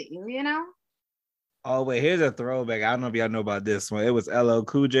nothing, Oh, wait, here's a throwback. I don't know if y'all know about this one. It was LL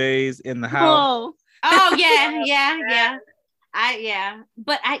Cool J's in the house. Oh, yeah.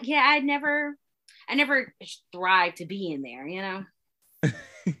 But I never thrived to be in there,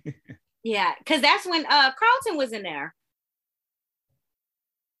 Yeah, because that's when Carlton was in there.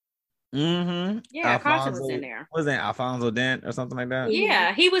 Mm-hmm. Yeah, Carlton was in there. Wasn't Alfonso Dent or something like that?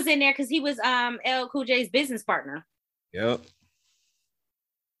 Yeah, he was in there because he was LL Cool J's business partner. Yep.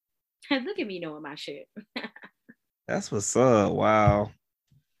 Look at me knowing my shit. That's what's up. Wow.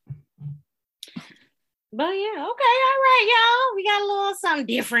 But yeah, okay, all right, y'all. We got a little something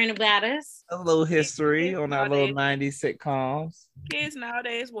different about us. A little history on our little 90s sitcoms. Kids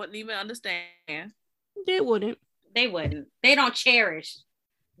nowadays wouldn't even understand. They wouldn't. They wouldn't. They don't cherish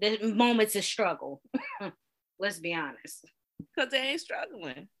the moments of struggle. Let's be honest. Because they ain't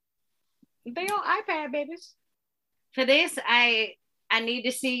struggling. They on iPad, babies. For this, I need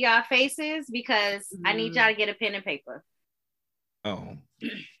to see y'all faces because I need y'all to get a pen and paper. Oh.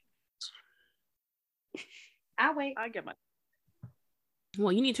 I'll wait. I'll get my.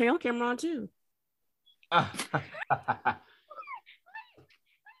 Well, you need to turn your camera on too.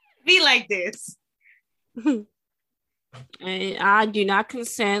 Be like this. And I do not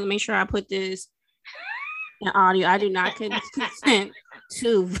consent. Make sure I put this in audio. I do not consent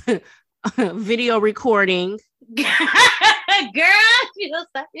to video recording. Girl, you don't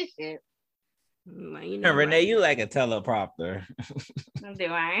stop your shit. Renee, you like a teleprompter. Do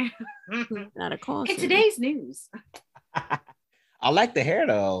I? Not a call. In today's news. I like the hair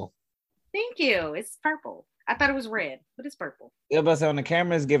though. Thank you. It's purple. I thought it was red, but it's purple. Yeah, but on the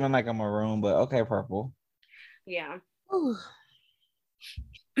camera it's giving like a maroon, but okay, purple. Yeah. All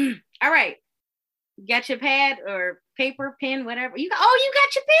right. You got your pad or paper, pen, whatever. You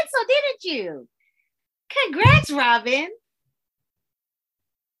got your pencil, didn't you? Congrats, Robin.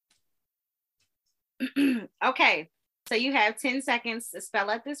 Okay. So you have 10 seconds to spell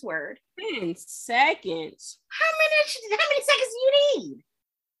out this word. 10 seconds. How many seconds do you need?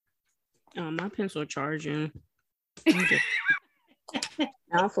 Oh, my pencil charging. I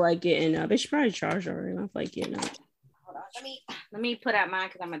don't feel like getting up. It should probably charge already. I don't feel like getting up. Hold on. Let me put out mine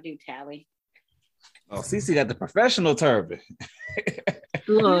because I'm gonna do tally. Oh, Cece got the professional turban.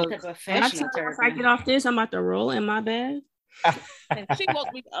 Look, the professional if I get off this, I'm about to roll in my bed. She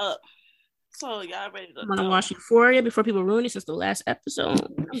woke me up. So y'all ready to I'm gonna watch Euphoria before people ruin it since the last episode.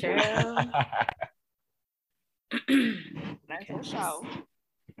 Sure. Nice show.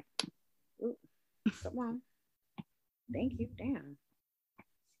 Come on. Thank you. Damn.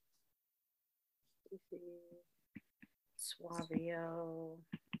 Suavio.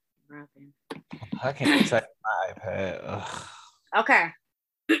 Robin. I can't check my iPad. Ugh. Okay.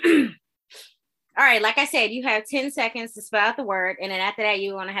 All right. Like I said, you have 10 seconds to spell out the word. And then after that,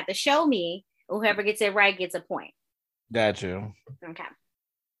 you're going to have to show me. Whoever gets it right gets a point. Got you. Okay.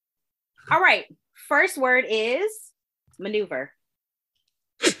 All right. First word is maneuver.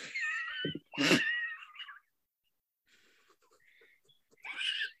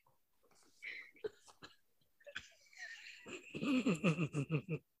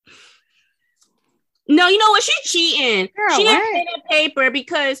 No, you know what? She's cheating. Girl, she didn't what? say that paper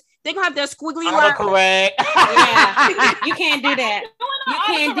because they're gonna have that squiggly line. Correct. Yeah, you can't do that. You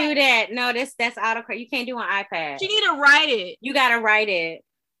can't do that. No, that's autocorrect. You can't do on iPad. She need to write it. You gotta write it.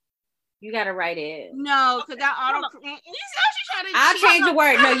 You gotta write it. No, because that auto. I'll change the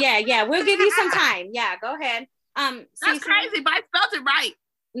word. No, yeah. We'll give you some time. Yeah, go ahead. That's crazy, but I spelled it right.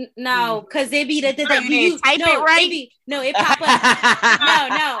 No, because it be the you type it right. It pop up.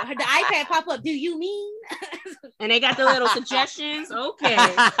 No, the iPad pop up. Do you mean? And they got the little suggestions. Okay.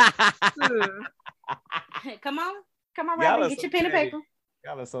 Come on, Robin. Get your pen and paper.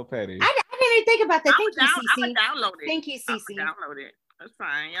 Y'all are so petty. I didn't even think about that. Thank you, I'm CC. gonna download it. Thank you, CC. Download it. That's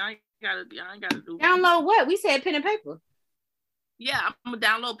fine. Y'all ain't gotta do. Download what? We said pen and paper. Yeah, I'm gonna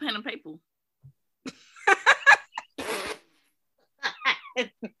download pen and paper.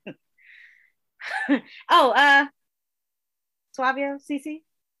 Suavio, CC.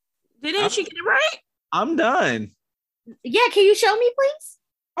 Didn't she get it right? I'm done. Yeah, can you show me, please?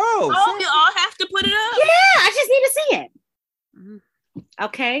 Oh, we all have to put it up. Yeah, I just need to see it. Mm-hmm.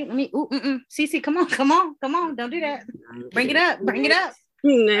 Okay, let me. CC, come on! Don't do that. Bring it up. Bring that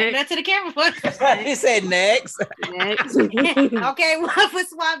to the camera. He said next. Okay, well, for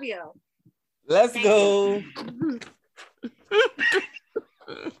Suavio. Let's go.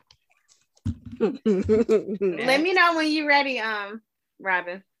 Let me know when you're ready,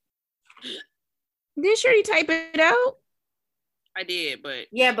 Robin. Did Shirley type it out? I did, but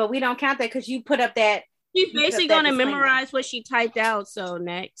yeah, but we don't count that because you put up that. She's basically gonna memorize what she typed out. So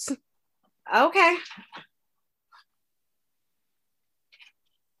next. Okay.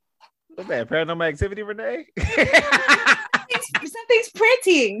 What's that? Paranormal Activity, Renee? Something's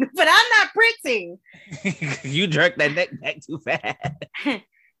printing, but I'm not printing. You jerked that neck back too fast.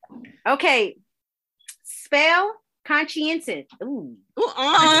 Okay. Spell conscientious. Ooh. What?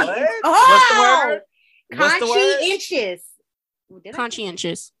 Oh! What's the word? Conscientious.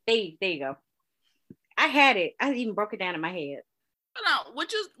 Conscientious. There you go. I had it. I even broke it down in my head. Hold on.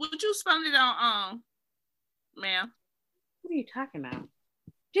 Would you spell it on ma'am? What are you talking about?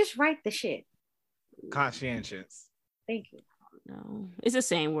 Just write the shit. Conscientious. Thank you. No, it's the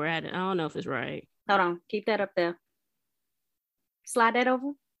same word. I don't know if it's right. Hold on. Keep that up there. Slide that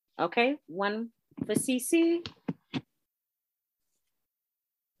over. Okay. One for CC.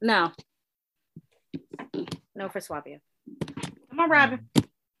 No. No for Swabia. Come on, Robin.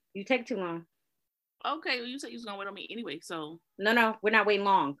 You take too long. Okay, well, you said you was gonna wait on me anyway, so. No, we're not waiting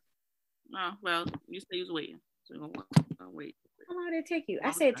long. Oh, well, you said you was waiting, so you're gonna wait. How long did it take you? I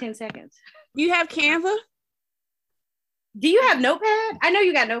said 10 seconds. Do you have Canva? Do you have Notepad? I know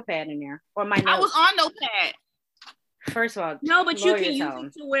you got Notepad in there. Or my notes. I was on Notepad. First of all, no, but you can use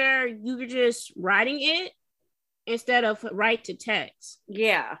it to where you're just writing it instead of write to text.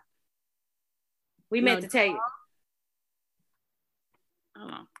 Yeah. We meant to tell you.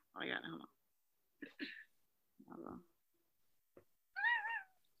 Hold on. I got it. Hold on.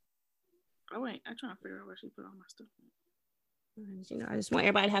 Oh wait, I'm trying to figure out where she put all my stuff. You know, I just want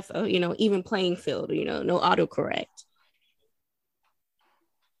everybody to have a, even playing field. No autocorrect.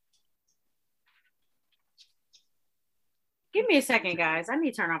 Give me a second, guys. I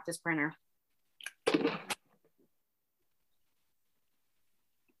need to turn off this printer.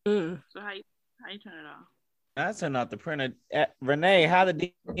 So how you turn it off? I turned off the printer. Renee, how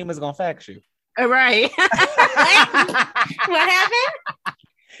the demons gonna fax you? All right. What happened?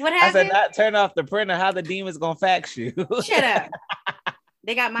 What happened? I said not turn off the printer. How the demons gonna fax you? Shut up.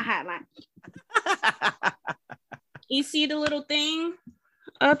 They got my hotline. You see the little thing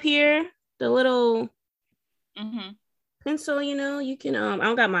up here? The little pencil, you can I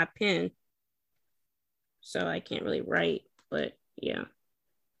don't got my pen. So I can't really write, but yeah.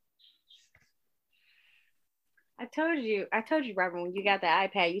 I told you, Robert, when you got the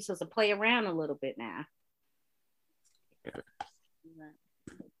iPad, you're supposed to play around a little bit now.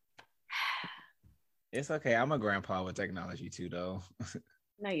 It's okay. I'm a grandpa with technology too, though.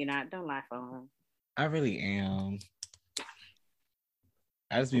 No, you're not. Don't lie for him. I really am.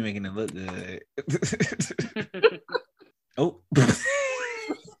 I just be making it look good. Oh.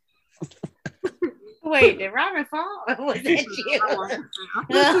 Wait, did Robin fall? Or was that you? I was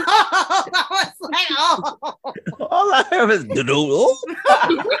like, oh. All I heard was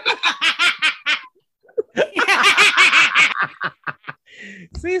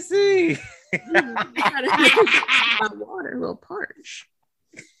CC. My water a little parched.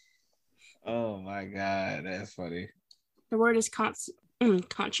 Oh my God, that's funny. The word is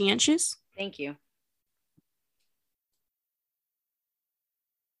conscientious. Thank you.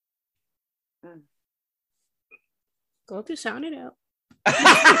 Go to sound it out.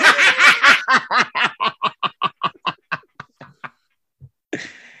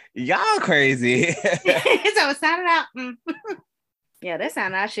 Y'all crazy. So it sounded out. Yeah, that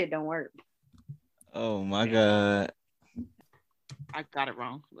sound out shit don't work. Oh my God. I got it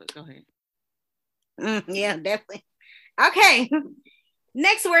wrong, but go ahead. Yeah, definitely. Okay.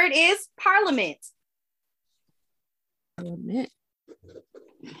 Next word is parliament. Parliament.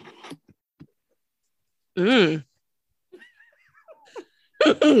 Can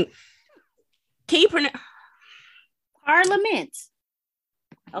you pronounce parliament?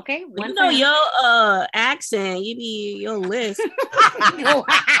 Okay. Your accent. You be your list.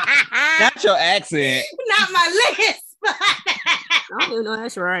 Not your accent. Not my list. I don't even know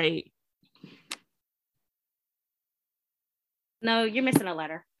that's right. No, you're missing a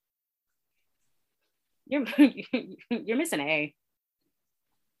letter. You're missing an A.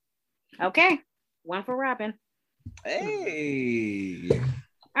 Okay. One for Robin. Hey.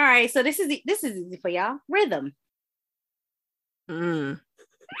 All right. So this is easy for y'all. Rhythm.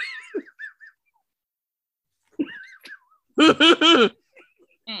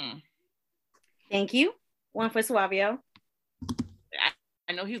 Thank you. One for Suavio.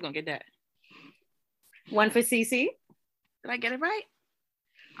 I know he was gonna get that. One for CC. Did I get it right?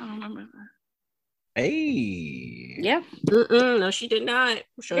 I don't remember. Hey. Yep. No, she did not.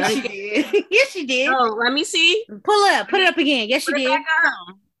 Sure. Yes, she did. Yes, she did. Oh, let me see. Pull up. Put it up again. Yes, she did.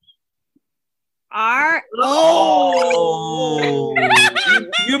 R. Oh.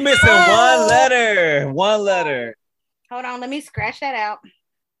 You missing one letter. One letter. Hold on. Let me scratch that out.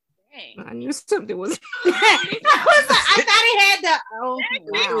 I knew something was. I thought it had the. Oh,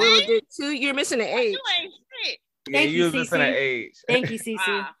 wow. You're missing an H. Thank you, was missing an H. Thank you,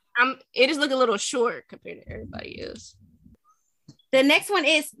 Cece. It just look a little short compared to everybody else. The next one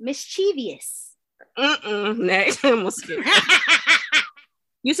is mischievous. Next, I'm gonna skip.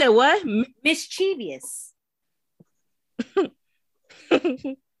 You said what? Mischievous.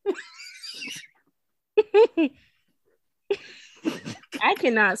 I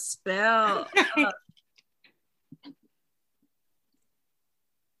cannot spell.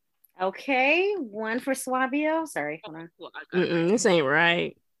 Okay, one for Swabio. Sorry, hold on. This ain't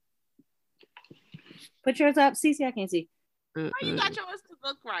right. Put yours up, Cece. I can't see. Why you got yours to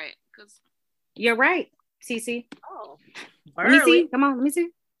look right? Because you're right, Cece. Oh, let me see. Come on, let me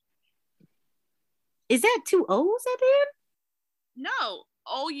see. Is that two O's at the end? No,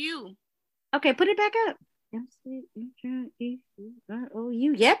 OU. Okay, put it back up. M-C-H-I-E-O-U.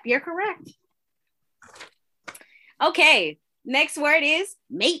 Yep, you're correct. Okay, next word is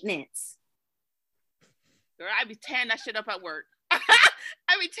maintenance. Girl, I be tearing that shit up at work.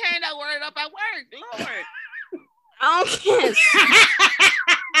 I be tearing that word up at work. Lord. Okay.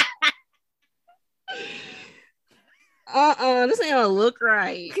 This ain't gonna look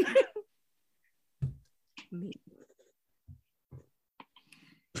right.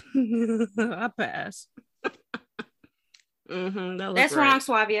 I pass. That's wrong,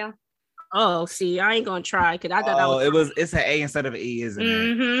 Swabio. Oh, see, I ain't gonna try because I thought it's an A instead of an E, isn't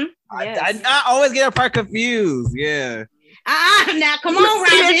it? Yes. I always get a part confused. Yeah. Now come on, Robin.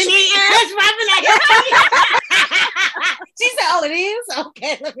 That's Robin. She said, "Oh, it is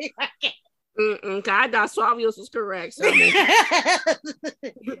okay." Let me. I thought Suavios was correct. So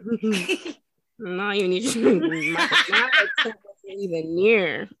not even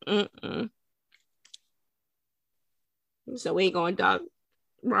near. So we ain't gonna dog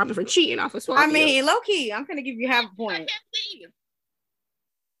Robin for cheating off of Suavios. I mean, low key, I'm gonna give you half a point.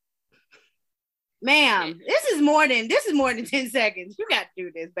 Ma'am, this is more than 10 seconds. You got to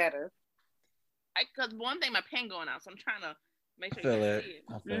do this better. Because one thing, my pen going out, so I'm trying to make sure I feel you it. see it.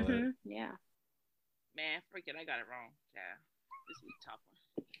 I feel it. Yeah. Man, freaking, I got it wrong. Yeah, this is a tough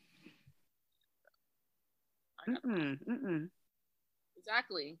one.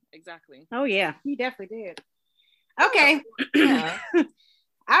 Exactly. Oh yeah, you definitely did. Okay.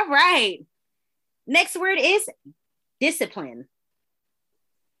 All right. Next word is discipline.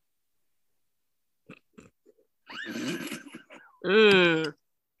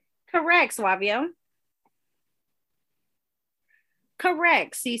 Correct, Swabio.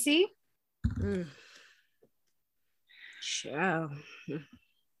 Correct, Cece. Sure.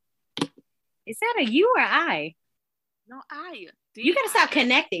 Is that a you or I? No, I. You gotta stop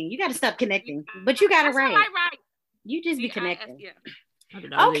connecting. You gotta stop connecting. But you got it right. Right. You just be connecting. Yeah.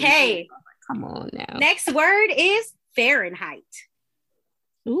 Okay. Come on now. Next word is Fahrenheit.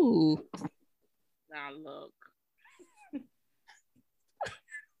 Ooh. Now look.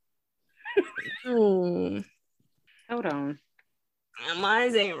 Hold on.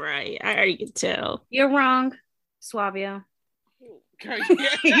 Mine ain't right. I already can tell. You're wrong, Swabio.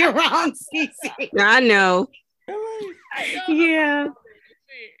 You're wrong, Cece. I know. Yeah.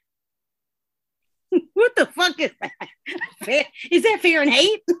 What the fuck is that? Is that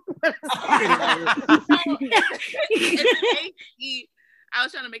Fahrenheit? I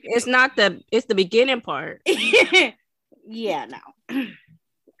was trying to make it. It's not it's the beginning part. Yeah, no.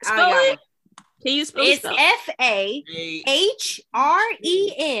 Spell it. Can you spell it? It's FAHRENHEIT.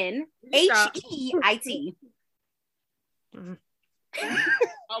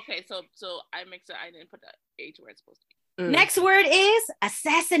 Okay, so I mixed it. I didn't put the H where it's supposed to be. Next word is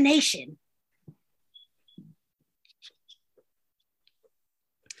assassination.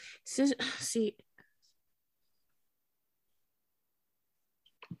 See.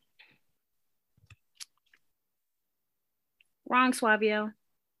 Wrong, Swabio.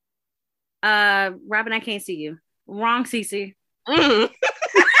 Robin, I can't see you. Wrong, Cece.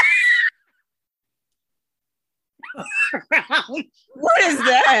 What is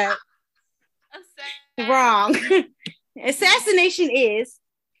that? Wrong. Assassination is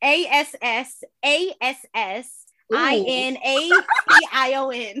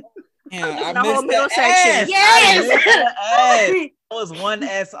ASSASSINATION. Yeah, I the whole missed middle the section. S. Yes. That was one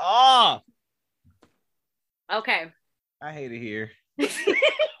S off. Okay. I hate it here.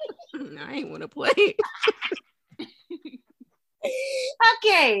 I ain't want to play.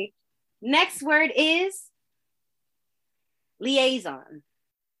 Okay. Next word is liaison.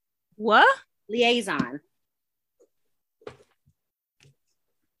 What? Liaison.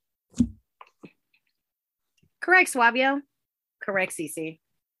 Correct, Swabio. Correct, Cece.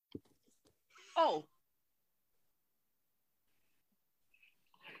 Oh.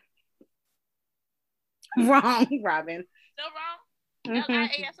 Wrong, Robin. Still wrong? Mhm.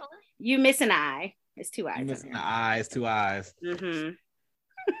 L-I-A-S-O-N? You miss an eye. It's two eyes. You missing the eyes, 2 eyes. Mm-hmm.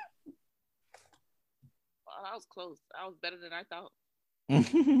 Oh, that was close. That was better than I thought.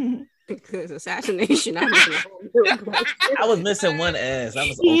 Because assassination. I was missing one S. I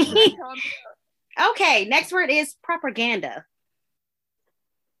was open. Okay, next word is propaganda.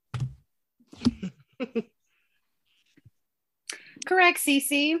 Correct,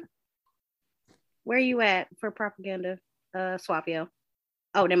 Cece. Where are you at for propaganda, Swapio?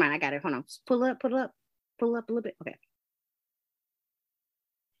 Oh, never mind. I got it. Hold on. Pull up a little bit. Okay.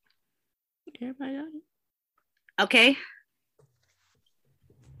 Everybody got it? Okay.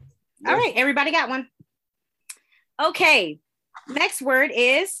 All right. Everybody got one. Okay. Next word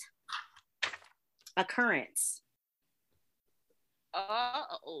is occurrence.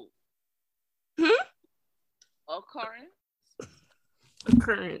 Occurrence.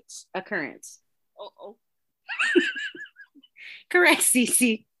 Occurrence. Oh. Correct,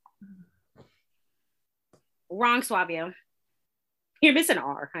 Cece. Wrong, Swabio. You're missing an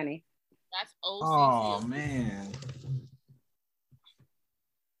R, honey. That's O-C-C. Oh, man.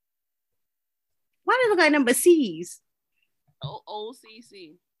 Why do it look like number C's?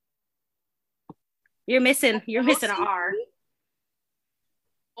 O-O-C-C. You're missing an R.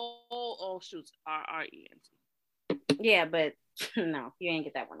 Oh, shoot. R-R-E-N-T. Yeah, but no, you ain't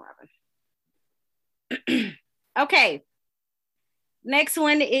get that one, Robin. Okay. Next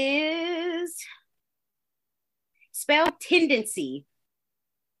one is spell tendency.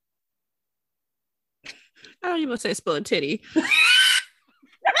 I don't even say spell titty.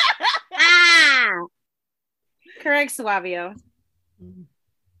 Correct, Suavio.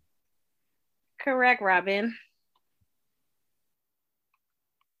 Correct, Robin.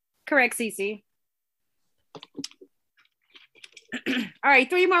 Correct, Cece. All right,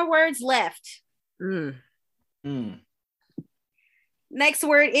 3 more words left. Next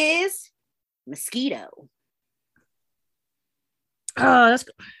word is mosquito. Oh, that's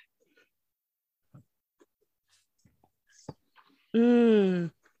good.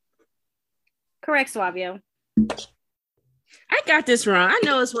 Correct, Suavio. I got this wrong. I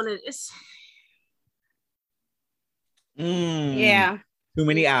know it's one of it's. Yeah. Too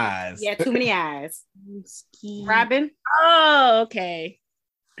many eyes. Yeah, too many eyes. Robin? Oh, okay.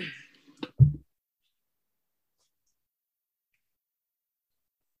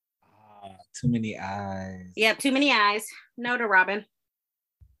 Too many eyes. Yep, too many eyes. No to Robin.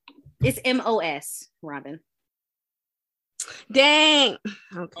 It's M-O-S, Robin. Dang.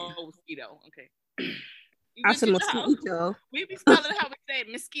 Okay. Oh, mosquito. Okay. I said mosquito. We be spelling how we say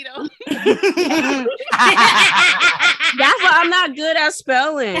mosquito. That's why I'm not good at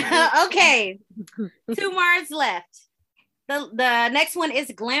spelling. Okay. 2 words left. The next one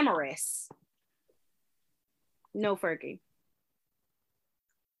is glamorous. No, Fergie.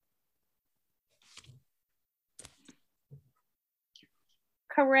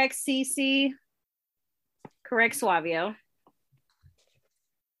 Correct, Cece. Correct, Suavio.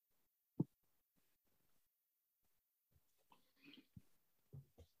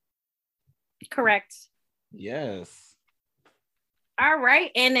 Correct. Yes. All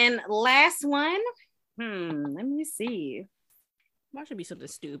right. And then last one. Let me see. Why should be something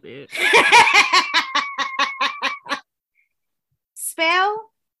stupid?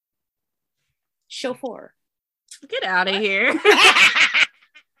 Spell chauffeur. Get out of here.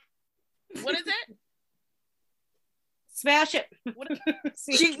 What is it? Spell she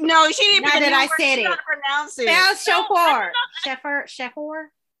didn't. Now that I said it. Pronounce it. Spell chauffeur.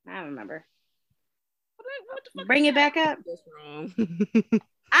 Chauffeur. I don't remember. What the fuck Bring it back up. That's wrong.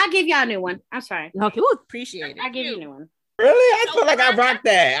 I'll give y'all a new one. I'm sorry. Okay, we'll appreciate it. I'll give you a new one. Really? I feel like I rocked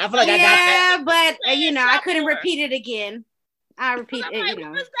that. I feel like I got that. But I couldn't repeat it again. I'll repeat it.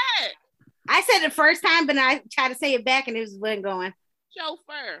 What was that? I said it first time, but I tried to say it back and it just wasn't going.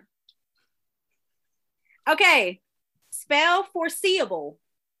 Chauffeur. Okay. Spell foreseeable.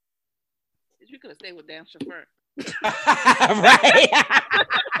 You could have stayed with damn chauffeur. Right.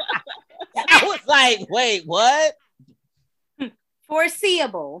 I was like, wait, what?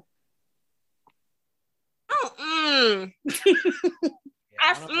 Foreseeable. I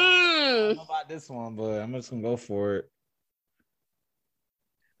don't know about this one, but I'm just gonna go for it.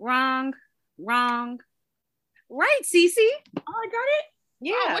 Wrong. Right, Cece. Oh, I got it.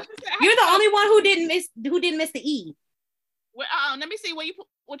 Yeah. Oh, You're the only one who didn't miss the E. Well, let me see what you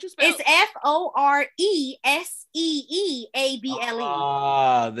spelled. It's FORESEEABLE.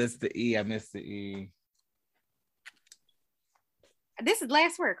 Oh, that's the E. I missed the E. This is the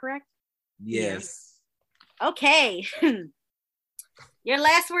last word, correct? Yes. Okay. Your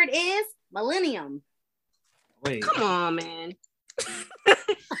last word is millennium. Wait. Come on, man.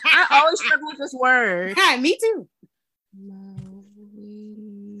 I always struggle with this word. Hi, me too.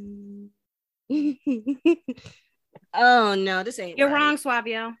 Oh no, this ain't. You're right. wrong,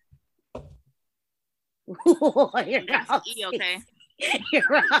 Swabio. You're That's wrong. E, okay. You're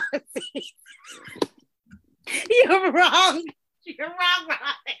wrong. You're wrong. You're wrong.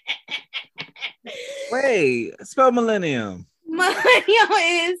 Wait, spell millennium. Millennium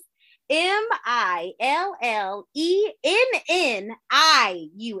is MILLENNIUM.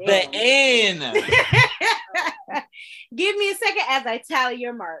 The N. Give me a second as I tally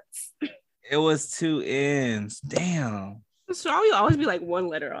your marks. It was 2 N's. Damn. So I will always be like one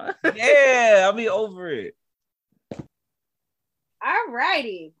letter on. Yeah, I'll be over it. All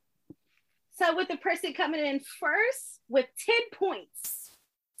righty. So with the person coming in first with 10 points,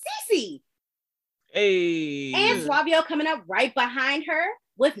 Cece. Hey. And Flavio coming up right behind her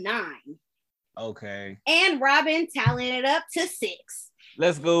with 9. Okay. And Robin tallying it up to 6.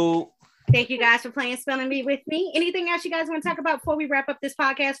 Let's go. Thank you guys for playing Spelling Bee with me. Anything else you guys want to talk about before we wrap up this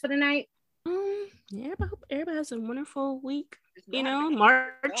podcast for the night? Yeah, I hope everybody has a wonderful week. You know,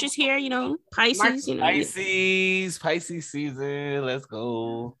 March is here. You know, Pisces. You know, Pisces season. Let's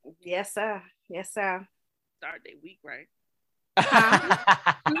go. Yes, sir. Yes, sir. Start their week right.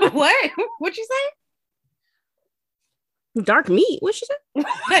 What? What you say? dark meat. What she said?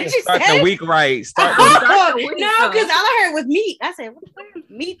 What you Start say? the week right. Start Oh, the week no, right. because all I heard was meat. I said, what the fuck?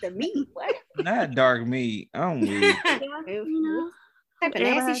 Meat the meat. What? not dark meat. I'm weak. You know, What type of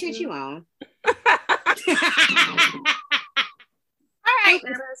Everybody nasty shit has you on? All right.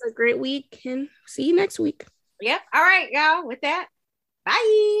 everybody has a great week and see you next week. Yep. All right, y'all. With that,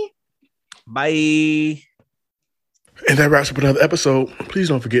 bye. Bye. And that wraps up another episode. Please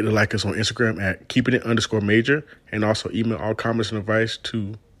don't forget to like us on Instagram at keepingit_major and also email all comments and advice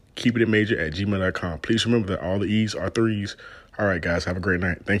to keepingitmajor@gmail.com. Please remember that all the E's are 3s. All right, guys. Have a great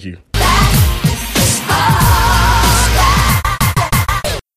night. Thank you.